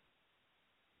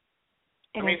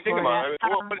 Think about it.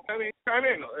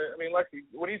 Lexi,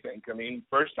 what do you think?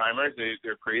 First timers,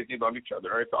 they're crazy about each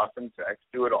other. It's awesome sex.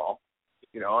 Do it all.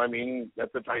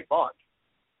 That's a tight bond.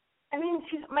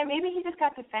 Maybe he just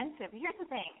got defensive. Here's the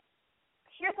thing.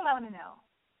 Here's what I want to know.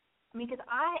 Because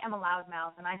I am a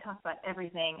loudmouth and I talk about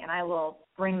everything, and I will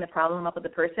bring the problem up with the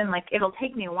person. It'll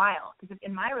take me a while, because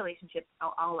in my relationship,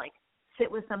 I'll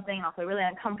sit with something and I'll feel really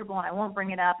uncomfortable and I won't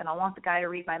bring it up, and I'll want the guy to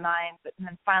read my mind. And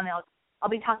then finally I'll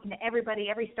be talking to everybody,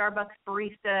 every Starbucks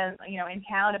barista, in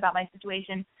town about my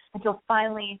situation, until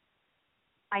finally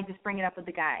I just bring it up with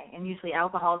the guy. And usually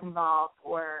alcohol is involved,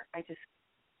 or I just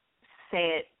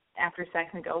say it after sex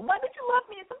and go, "Why did you love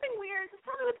me? It's something weird. Just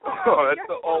tell me what's going on." Oh,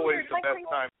 that's always the best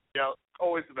time.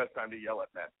 Always the best time to yell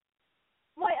at men.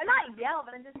 Well, not yell,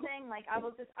 but I'm just saying,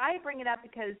 I bring it up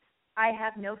because I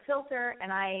have no filter,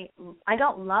 and I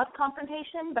don't love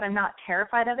confrontation, but I'm not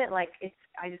terrified of it.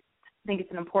 I just think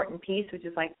it's an important piece, which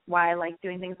is why I like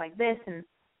doing things like this, and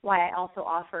why I also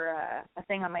offer a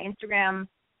thing on my Instagram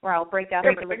where I'll break out.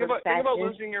 Think about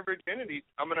losing your virginity.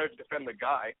 I'm going to defend the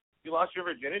guy. You lost your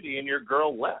virginity and your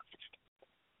girl left.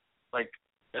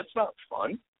 That's not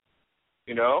fun,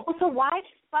 Well, so what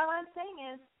I'm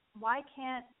saying is, why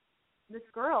can't this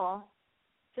girl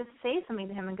just say something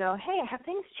to him and go, "Hey, have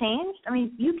things changed?"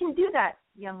 You can do that,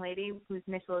 young lady whose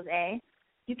initial is A.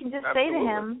 You can just say to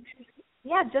him,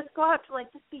 yeah, just go out to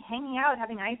just be hanging out,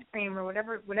 having ice cream or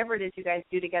whatever it is you guys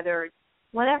do together, or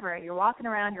whatever. You're walking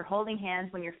around, you're holding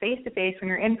hands, when you're face to face, when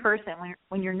you're in person,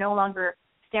 when you're no longer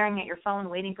staring at your phone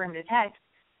waiting for him to text.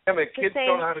 Yeah, but kids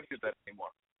don't know how to do that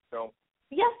anymore. So.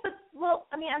 Yes,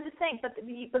 I'm just saying,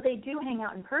 but they do hang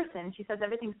out in person. She says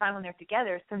everything's fine when they're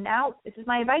together. So now, this is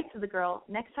my advice to the girl: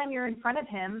 next time you're in front of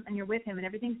him and you're with him and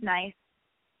everything's nice,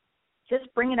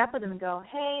 just bring it up with him and go,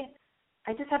 "Hey,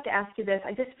 I just have to ask you this.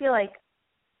 I just feel like,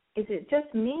 is it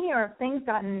just me, or are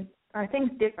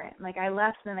things different? I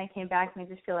left and then I came back and I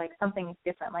just feel like something is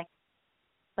different. Like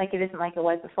it isn't like it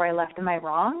was before I left. Am I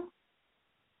wrong?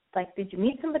 Did you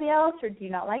meet somebody else, or do you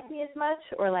not like me as much,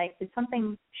 or did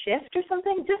something shift or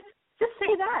something?" Just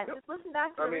say that. Just listen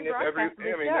back to the broadcast. That's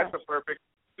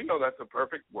we know that's a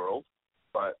perfect world,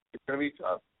 but it's going to be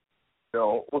tough.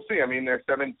 So we'll see. They're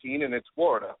 17 and it's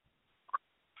Florida.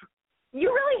 You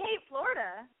really hate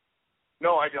Florida?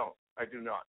 No, I don't. I do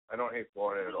not. I don't hate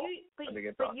Florida at all.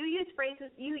 But you use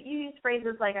phrases. You use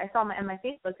phrases like I saw on my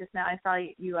Facebook just now. I saw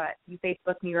you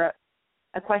Facebooked and you wrote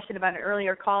a question about an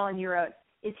earlier call, and you wrote,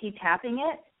 "Is he tapping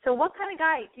it?" So what kind of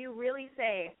guy do you really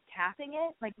say tapping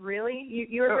it? Really?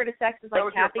 You refer to sex as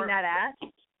tapping that ass?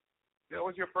 That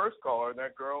was your first caller,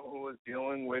 that girl who was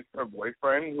dealing with her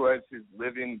boyfriend, who has his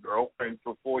live-in girlfriend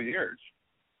for 4 years.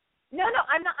 No,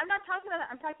 I'm not talking about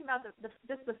that. I'm talking about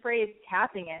just the phrase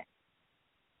tapping it.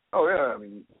 Oh yeah,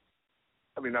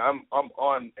 I'm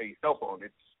on a cell phone.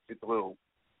 It's a little,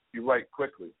 you write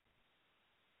quickly.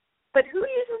 But who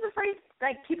uses the phrase,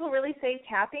 people really say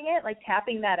tapping it,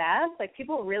 tapping that ass?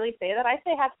 People really say that? I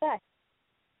say have sex.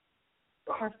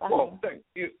 Or fucking. Well,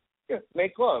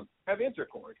 make love, have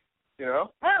intercourse,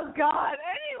 Oh, God,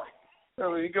 anyway.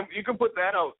 So you can put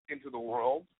that out into the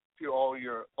world to all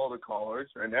the callers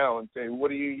right now and say, what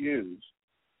do you use,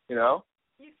 Yeah,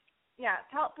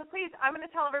 but please, I'm going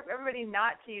to tell everybody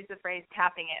not to use the phrase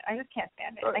tapping it. I just can't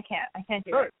stand it. Right. I can't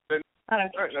do it. Then, all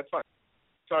right, that's fine.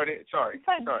 Sorry. It's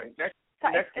fine. Sorry.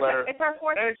 Next letter. It's our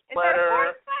fourth. Next it's letter. Our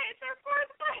fourth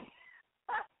fight.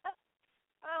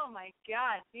 Oh my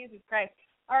God, Jesus Christ!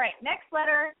 All right, next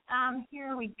letter.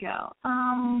 Here we go.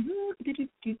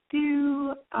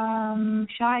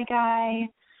 Shy guy.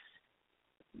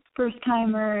 First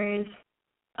timers.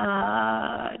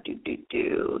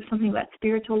 Something about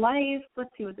spiritual life. Let's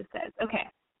see what this says. Okay.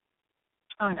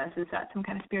 Oh, no, this is some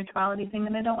kind of spirituality thing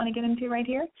that I don't want to get into right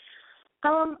here.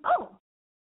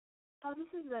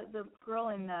 This is the girl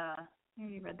in, I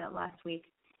already read that last week.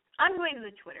 I'm going to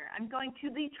the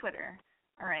Twitter.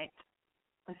 All right.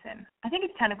 Listen, I think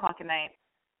it's 10 o'clock at night.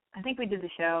 I think we did the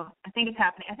show. I think it's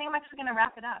happening. I think I'm actually going to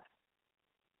wrap it up.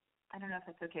 I don't know if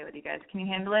that's okay with you guys. Can you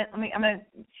handle it? I'm going to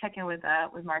check in with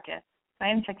Marcus. I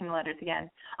am checking the letters again.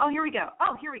 Oh, here we go.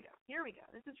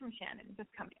 This is from Shannon. Just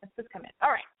come in.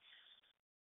 All right.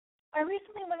 I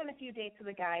recently went on a few dates with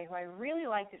a guy who I really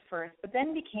liked at first, but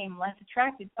then became less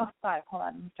attracted. Oh, God, hold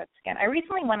on. Let me start this again. I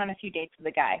recently went on a few dates with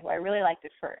a guy who I really liked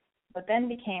at first, but then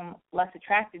became less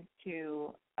attractive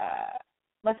to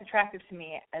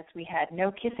me as we had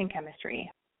no kissing chemistry,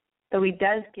 though he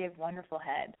does give wonderful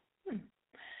head.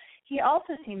 He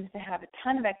also seems to have a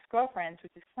ton of ex-girlfriends,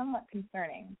 which is somewhat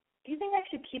concerning. Do you think I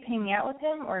should keep hanging out with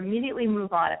him or immediately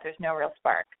move on if there's no real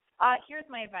spark? Here's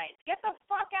my advice. Get the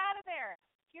fuck out of there.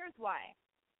 Here's why.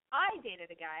 I dated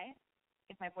a guy.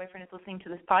 If my boyfriend is listening to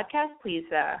this podcast, please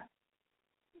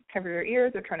cover your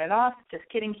ears or turn it off. Just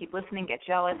kidding. Keep listening. Get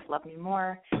jealous. Love me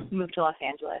more. Move to Los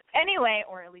Angeles. Anyway,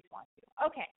 or at least want to.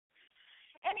 Okay.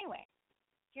 Anyway,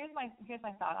 here's my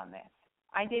thought on this.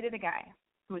 I dated a guy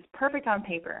who was perfect on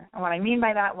paper. And what I mean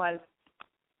by that was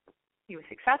he was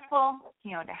successful.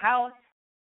 He owned a house.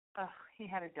 He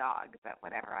had a dog, but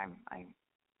whatever. I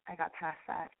got past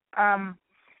that.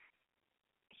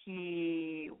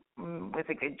 He was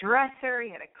a good dresser.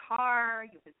 He had a car.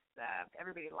 He was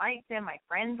everybody liked him. My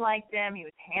friends liked him. He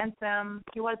was handsome.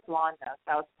 He was blonde, though.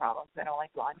 That was the problem. I don't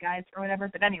like blonde guys or whatever.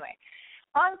 But anyway,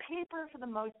 on paper, for the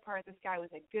most part, this guy was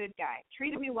a good guy.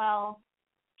 Treated me well,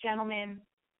 gentleman,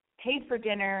 paid for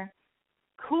dinner,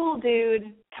 cool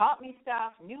dude, taught me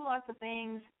stuff, knew lots of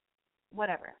things,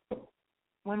 whatever.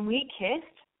 When we kissed,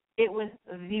 it was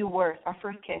the worst. Our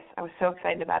first kiss, I was so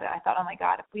excited about it. I thought, oh my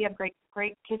God, if we have great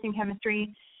kissing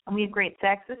chemistry and we have great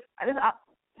sex, this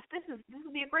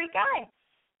would be a great guy.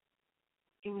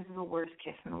 It was the worst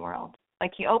kiss in the world.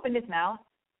 Like, he opened his mouth,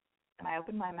 and I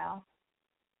opened my mouth,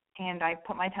 and I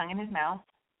put my tongue in his mouth,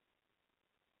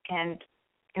 and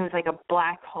it was like a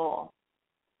black hole.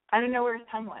 I didn't know where his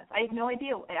tongue was. I had no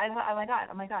idea. I thought,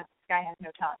 oh my God, this guy has no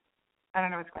tongue. I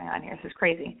don't know what's going on here. This is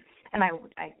crazy. And I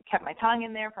kept my tongue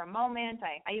in there for a moment.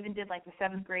 I even did like the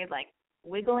 7th grade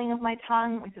wiggling of my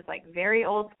tongue, which is very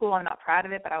old school. I'm not proud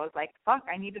of it, but I was like, fuck,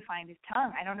 I need to find his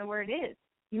tongue. I don't know where it is.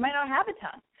 You might not have a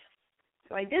tongue.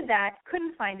 So I did that,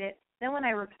 couldn't find it. Then when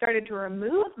I started to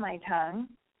remove my tongue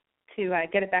to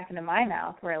get it back into my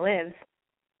mouth where it lives,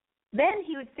 then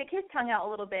he would stick his tongue out a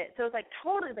little bit. So it was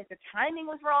totally the timing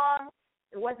was wrong.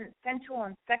 It wasn't sensual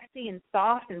and sexy and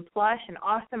soft and plush and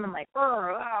awesome and I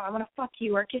want to fuck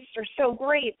you. Our kisses are so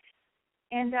great.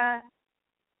 And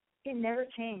it never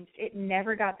changed. It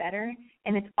never got better.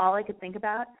 And it's all I could think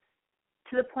about,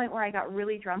 to the point where I got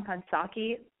really drunk on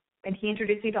sake, and he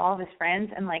introduced me to all of his friends.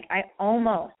 And I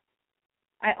almost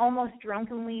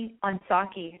drunkenly on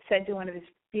sake said to one of his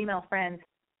female friends,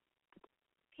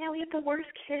 yeah, we have the worst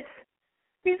kiss.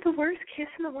 We have the worst kiss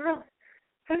in the world.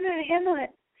 I don't know how to handle it.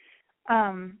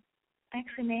 I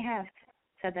actually may have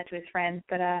said that to his friends,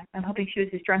 but I'm hoping she was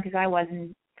as drunk as I was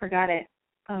and forgot it.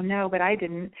 Oh, no, but I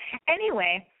didn't.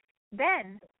 Anyway,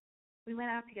 then we went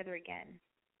out together again,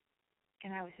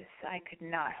 and I could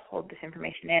not hold this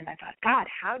information in. I thought, God,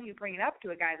 how do you bring it up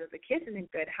to a guy that the kiss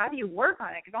isn't good? How do you work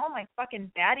on it? Because all my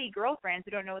fucking baddie girlfriends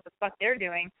who don't know what the fuck they're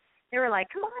doing, they were like,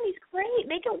 come on, he's great.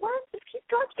 Make it work. Just keep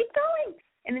going.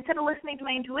 And instead of listening to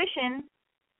my intuition,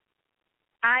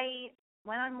 I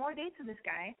went on more dates with this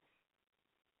guy,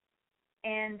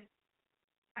 and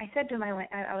I said to him, I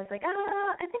was like,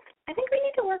 I think we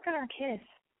need to work on our kiss.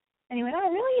 And he went,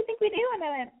 oh, really? You think we do?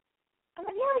 And I'm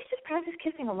like, yeah, we should just practice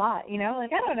kissing a lot,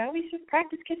 I don't know. We should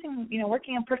practice kissing,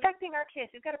 working on perfecting our kiss.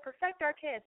 We've got to perfect our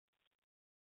kiss.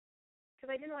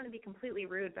 Because I didn't want to be completely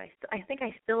rude, but I think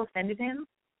I still offended him.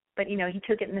 But, he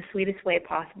took it in the sweetest way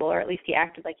possible, or at least he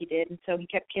acted like he did. And so he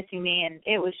kept kissing me, and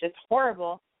it was just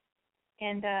horrible.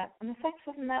 And the sex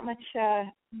wasn't that much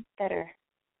better.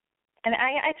 And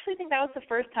I actually think that was the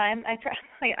first time I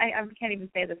can't even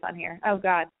say this on here. Oh,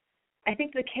 God. I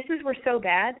think the kisses were so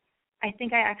bad, I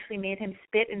think I actually made him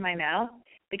spit in my mouth,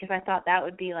 because I thought that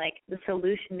would be the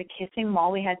solution to kissing while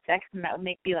we had sex, and that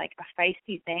would be a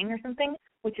feisty thing or something,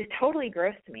 which is totally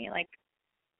gross to me.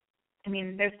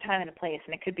 There's a time and a place,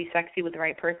 and it could be sexy with the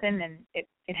right person, and it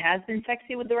has been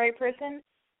sexy with the right person.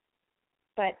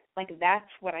 But that's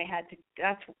what I had to.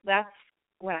 That's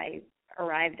what I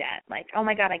arrived at. Oh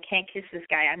my God, I can't kiss this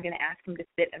guy. I'm gonna ask him to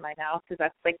spit in my mouth,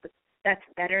 because that's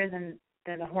better than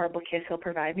than the horrible kiss he'll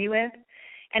provide me with.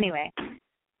 Anyway,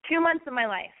 2 months of my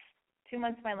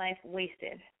life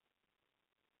wasted.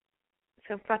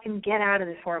 So fucking get out of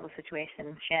this horrible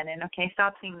situation, Shannon. Okay,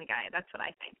 stop seeing the guy. That's what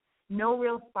I think. No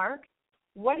real spark.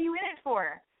 What are you in it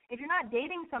for? If you're not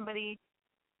dating somebody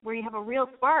where you have a real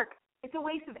spark, it's a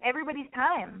waste of everybody's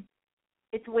time.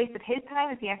 It's a waste of his time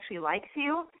if he actually likes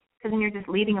you, because then you're just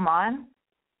leading him on.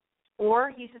 Or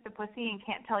he's just a pussy and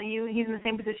can't tell you. He's in the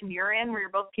same position you're in, where you're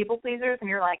both people pleasers, and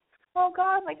you're like, oh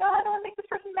God, my God, I don't want to make this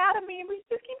person mad at me, and we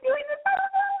just keep doing this.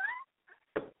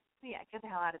 So yeah, get the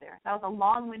hell out of there. That was a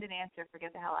long-winded answer for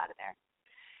get the hell out of there.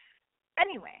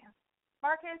 Anyway,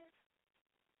 Marcus,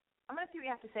 I'm going to see what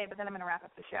you have to say, but then I'm going to wrap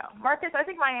up the show. Marcus, I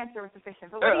think my answer was sufficient.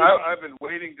 But what do you think? I've been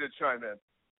waiting to chime in.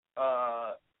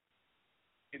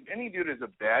 If any dude is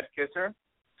a bad kisser,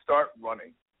 start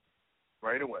running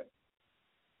right away.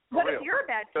 What if you're a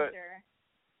bad kisser?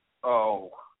 Oh,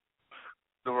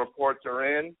 the reports are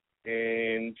in,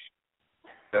 and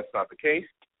that's not the case.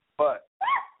 But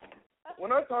we're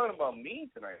not talking about me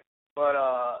tonight. But,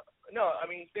 no, I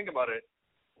mean, think about it.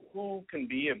 Who can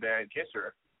be a bad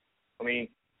kisser? I mean,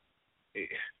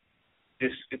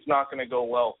 it's not going to go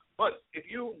well. But if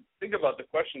you think about the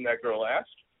question that girl asked,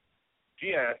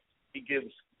 she asked, he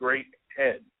gives great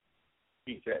head,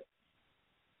 he said,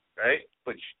 right?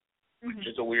 Which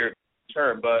is a weird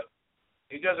term, but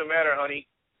it doesn't matter, honey.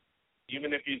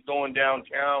 Even if he's going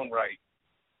downtown right,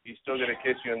 he's still going to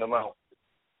kiss you in the mouth.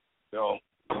 So,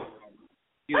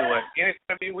 either way. And it's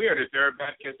going to be weird if they're a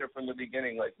bad kisser from the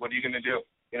beginning. Like, what are you going to do?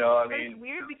 You know, I mean,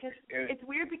 it's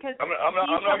weird because I'm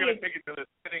not going to take it to the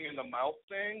sitting in the mouth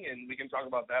thing, and we can talk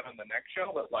about that on the next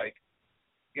show. But like,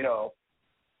 you know,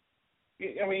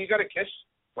 I mean, you got to kiss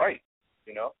right.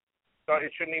 You know,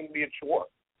 it shouldn't even be a chore.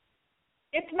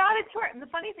 It's not a chore. And the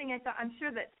funny thing is, I'm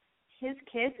sure that his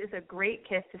kiss is a great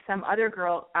kiss to some other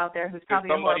girl out there who's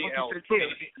probably a horrible kisser too.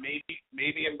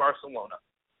 Maybe in Barcelona,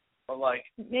 but like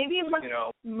maybe you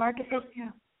know, Marcus.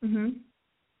 Yeah.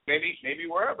 Maybe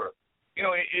wherever. You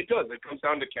know, it does. It comes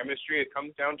down to chemistry. It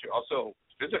comes down to also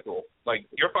physical. Like,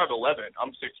 you're 5'11",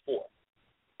 I'm 6'4",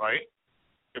 right?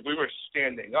 If we were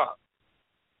standing up,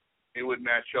 it would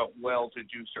match up well to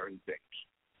do certain things.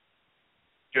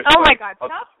 Just my God!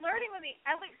 Stop flirting with me.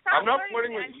 I'm not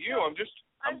flirting with you.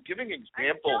 I'm giving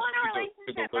examples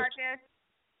to the Marcus.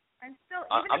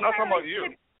 I'm not talking about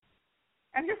you.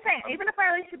 I'm just saying, even if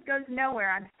our relationship goes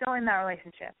nowhere, I'm still in that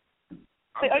relationship.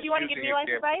 Do you want to give me life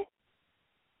advice?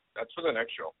 That's for the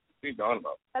next show. What are you talking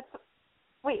about?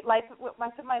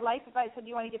 My life advice. So do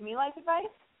you want to give me life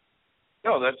advice?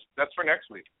 No, that's for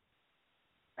next week.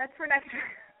 That's for next week.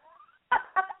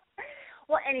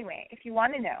 Well, anyway, if you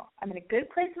want to know, I'm in a good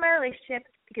place in my relationship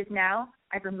because now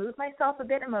I've removed myself a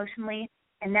bit emotionally,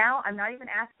 and now I'm not even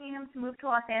asking him to move to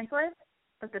Los Angeles,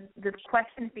 but the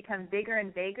questions become bigger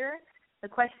and bigger. The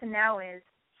question now is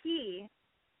he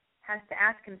has to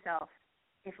ask himself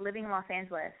if living in Los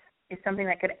Angeles is something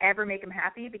that could ever make him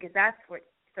happy, because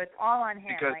so it's all on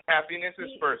him. Because happiness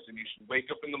is first, and you should wake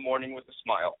up in the morning with a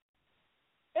smile.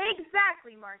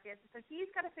 Exactly, Marcus. So he's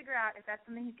got to figure out if that's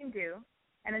something he can do.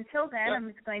 And until then,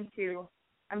 I'm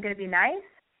going to be nice,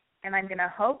 and I'm going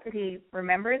to hope that he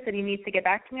remembers that he needs to get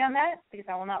back to me on that, because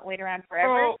I will not wait around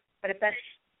forever. But if that's,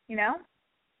 you know.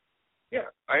 Yeah,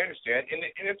 I understand.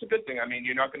 And it's a good thing. I mean,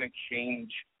 you're not going to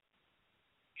change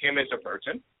him as a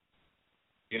person,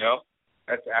 you know.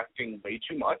 That's asking way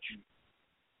too much.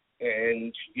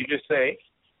 And you just say,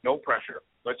 no pressure.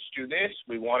 Let's do this.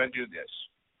 We want to do this.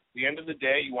 At the end of the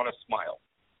day, you want to smile,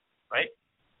 right?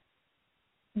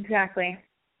 Exactly.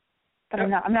 But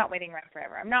I'm not waiting around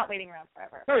forever. No,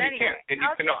 you can't. And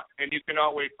you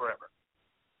cannot wait forever.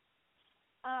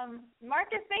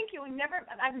 Marcus, thank you.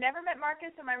 I've never met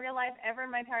Marcus in my real life ever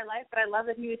in my entire life, but I love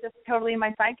that he was just totally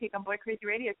my sidekick on Boy Crazy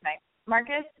Radio tonight.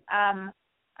 Marcus,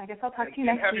 I guess I'll talk to you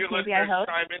next week. Maybe I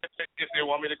hope. Chime in if they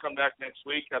want me to come back next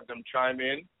week. Have them chime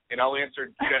in, and I'll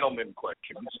answer gentleman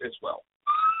questions as well.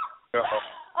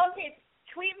 Okay,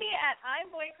 tweet me at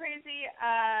I'm Boy Crazy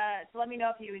to let me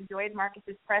know if you enjoyed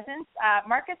Marcus's presence.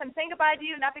 Marcus, I'm saying goodbye to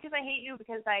you, not because I hate you,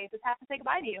 because I just have to say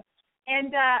goodbye to you.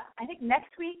 And I think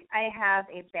next week I have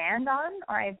a band on,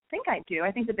 or I think I do.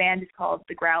 I think the band is called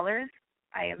The Growlers.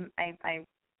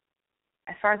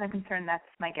 As far as I'm concerned, that's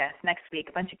my guess. Next week,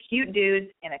 a bunch of cute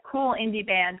dudes in a cool indie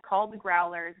band called The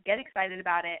Growlers. Get excited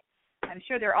about it. I'm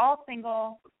sure they're all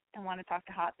single and want to talk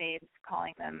to hot babes,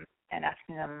 calling them and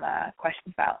asking them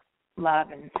questions about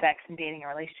love and sex and dating and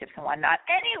relationships and whatnot.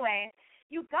 Anyway,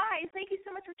 you guys, thank you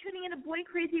so much for tuning in to Boy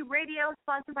Crazy Radio,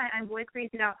 sponsored by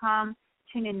I'mBoyCrazy.com.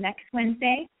 Tune in next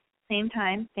Wednesday, same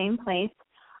time, same place.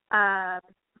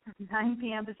 9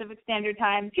 p.m. Pacific Standard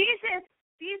Time. Jesus,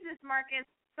 Marcus,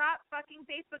 stop fucking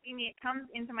Facebooking me. It comes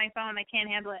into my phone. I can't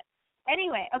handle it.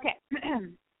 Anyway, okay.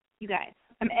 You guys,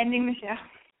 I'm ending the show.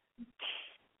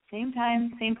 Same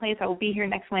time, same place. I will be here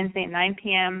next Wednesday at 9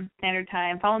 p.m. Standard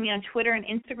Time. Follow me on Twitter and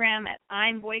Instagram at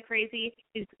I'm Boy Crazy.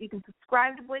 You can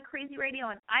subscribe to Boy Crazy Radio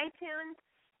on iTunes.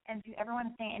 And if you ever want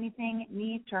to say anything,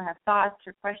 needs or have thoughts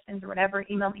or questions or whatever,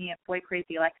 email me at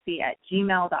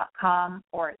boycrazylexi@gmail.com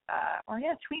or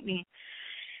tweet me.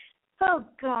 Oh,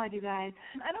 God, you guys.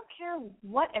 I don't care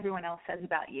what everyone else says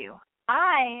about you.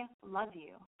 I love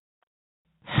you.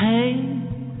 Hey,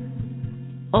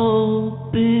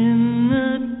 open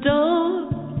the door.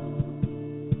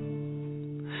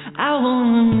 I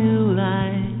want a new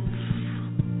life.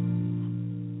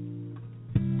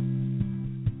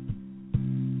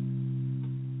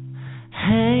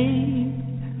 Hey,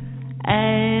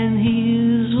 and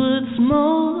here's what's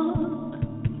more.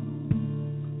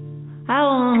 I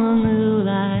want a new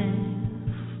life.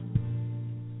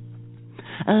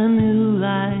 A new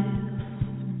life.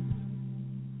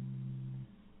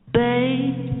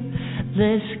 Babe,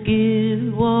 let's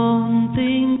get one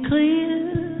thing clear.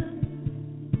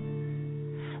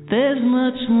 There's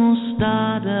much more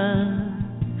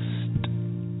stardust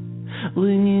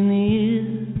when you're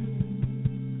near.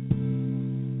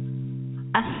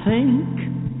 I think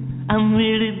I'm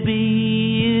really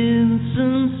being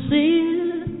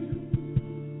sincere.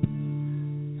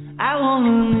 I want a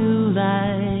new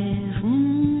life,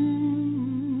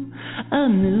 a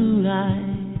new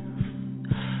life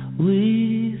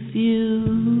with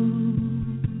you.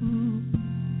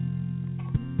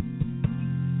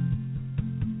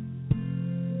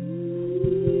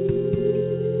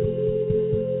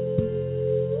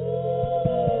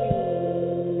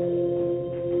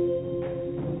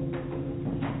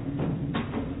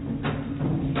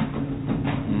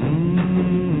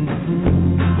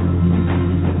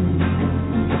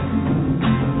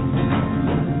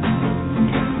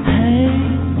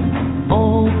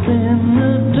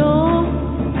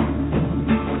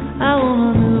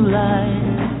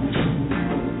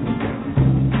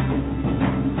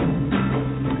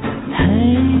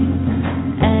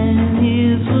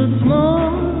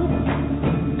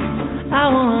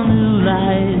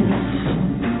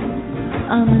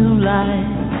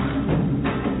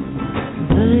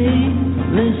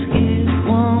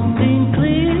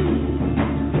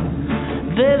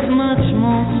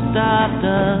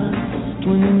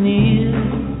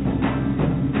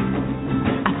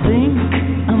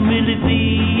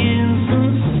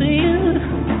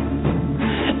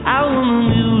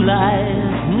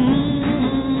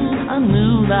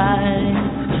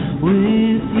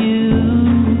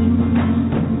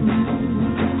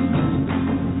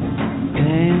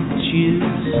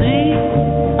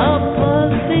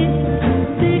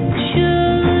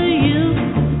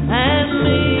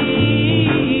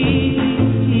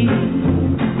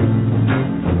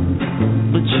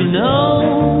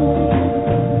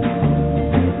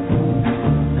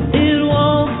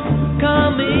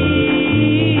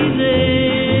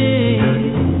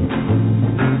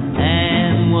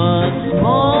 What's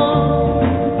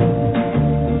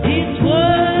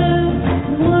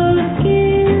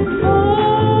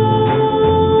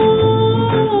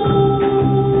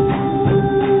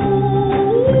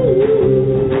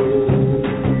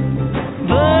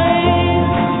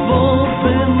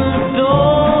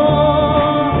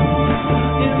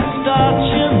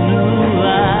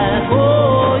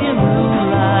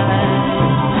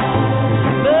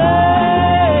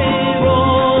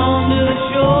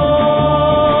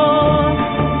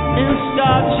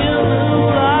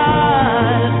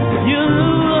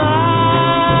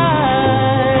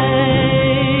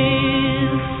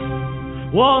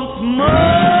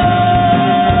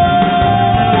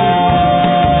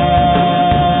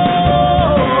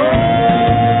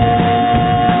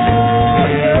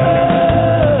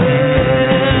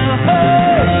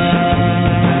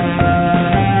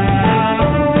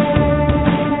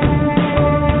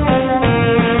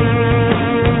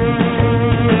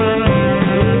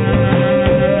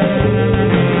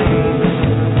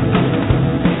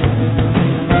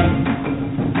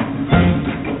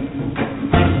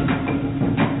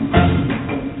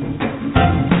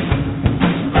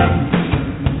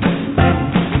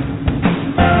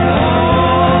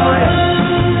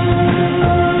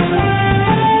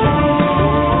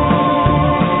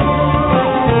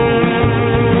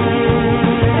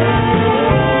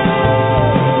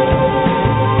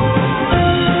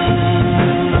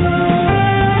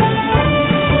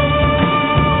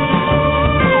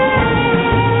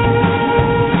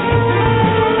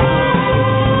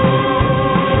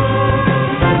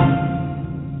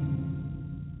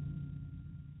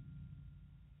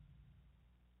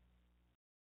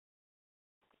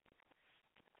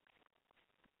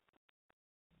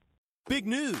Big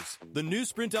news! The new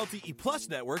Sprint LTE Plus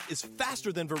network is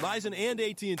faster than Verizon and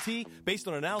AT&T based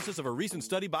on analysis of a recent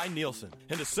study by Nielsen.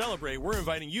 And to celebrate, we're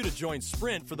inviting you to join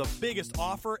Sprint for the biggest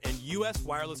offer in U.S.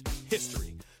 wireless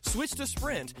history. Switch to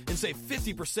Sprint and save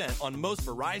 50% on most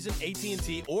Verizon,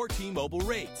 AT&T, or T-Mobile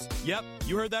rates. Yep,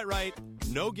 you heard that right.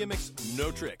 No gimmicks, no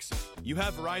tricks. You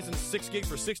have Verizon 6 gigs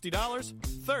for $60,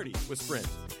 $30 with Sprint.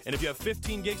 And if you have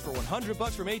 15 gigs for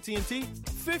 $100 from AT&T,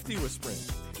 $50 with Sprint.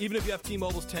 Even if you have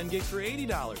T-Mobile's 10 gigs for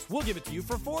 $80, we'll give it to you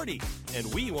for $40.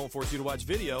 And we won't force you to watch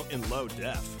video in low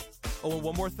def. Oh, and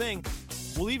one more thing.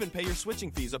 We'll even pay your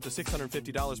switching fees up to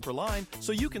 $650 per line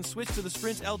so you can switch to the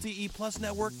Sprint LTE Plus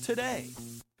network today.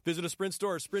 Visit a Sprint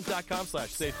store or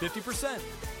sprint.com/save 50%.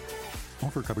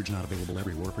 Offer coverage not available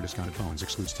everywhere for discounted phones.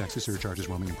 Excludes taxes, surcharges,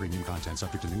 roaming, and premium content.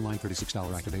 Subject to new line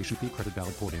 $36 activation fee. Credit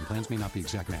valid port-in. Plans may not be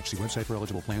exact match. See website for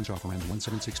eligible plans. Offer ends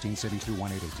 1/7/16. Savings through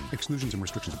 1/8/18. Exclusions and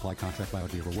restrictions apply. Contract valid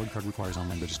via reward card requires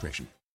online registration.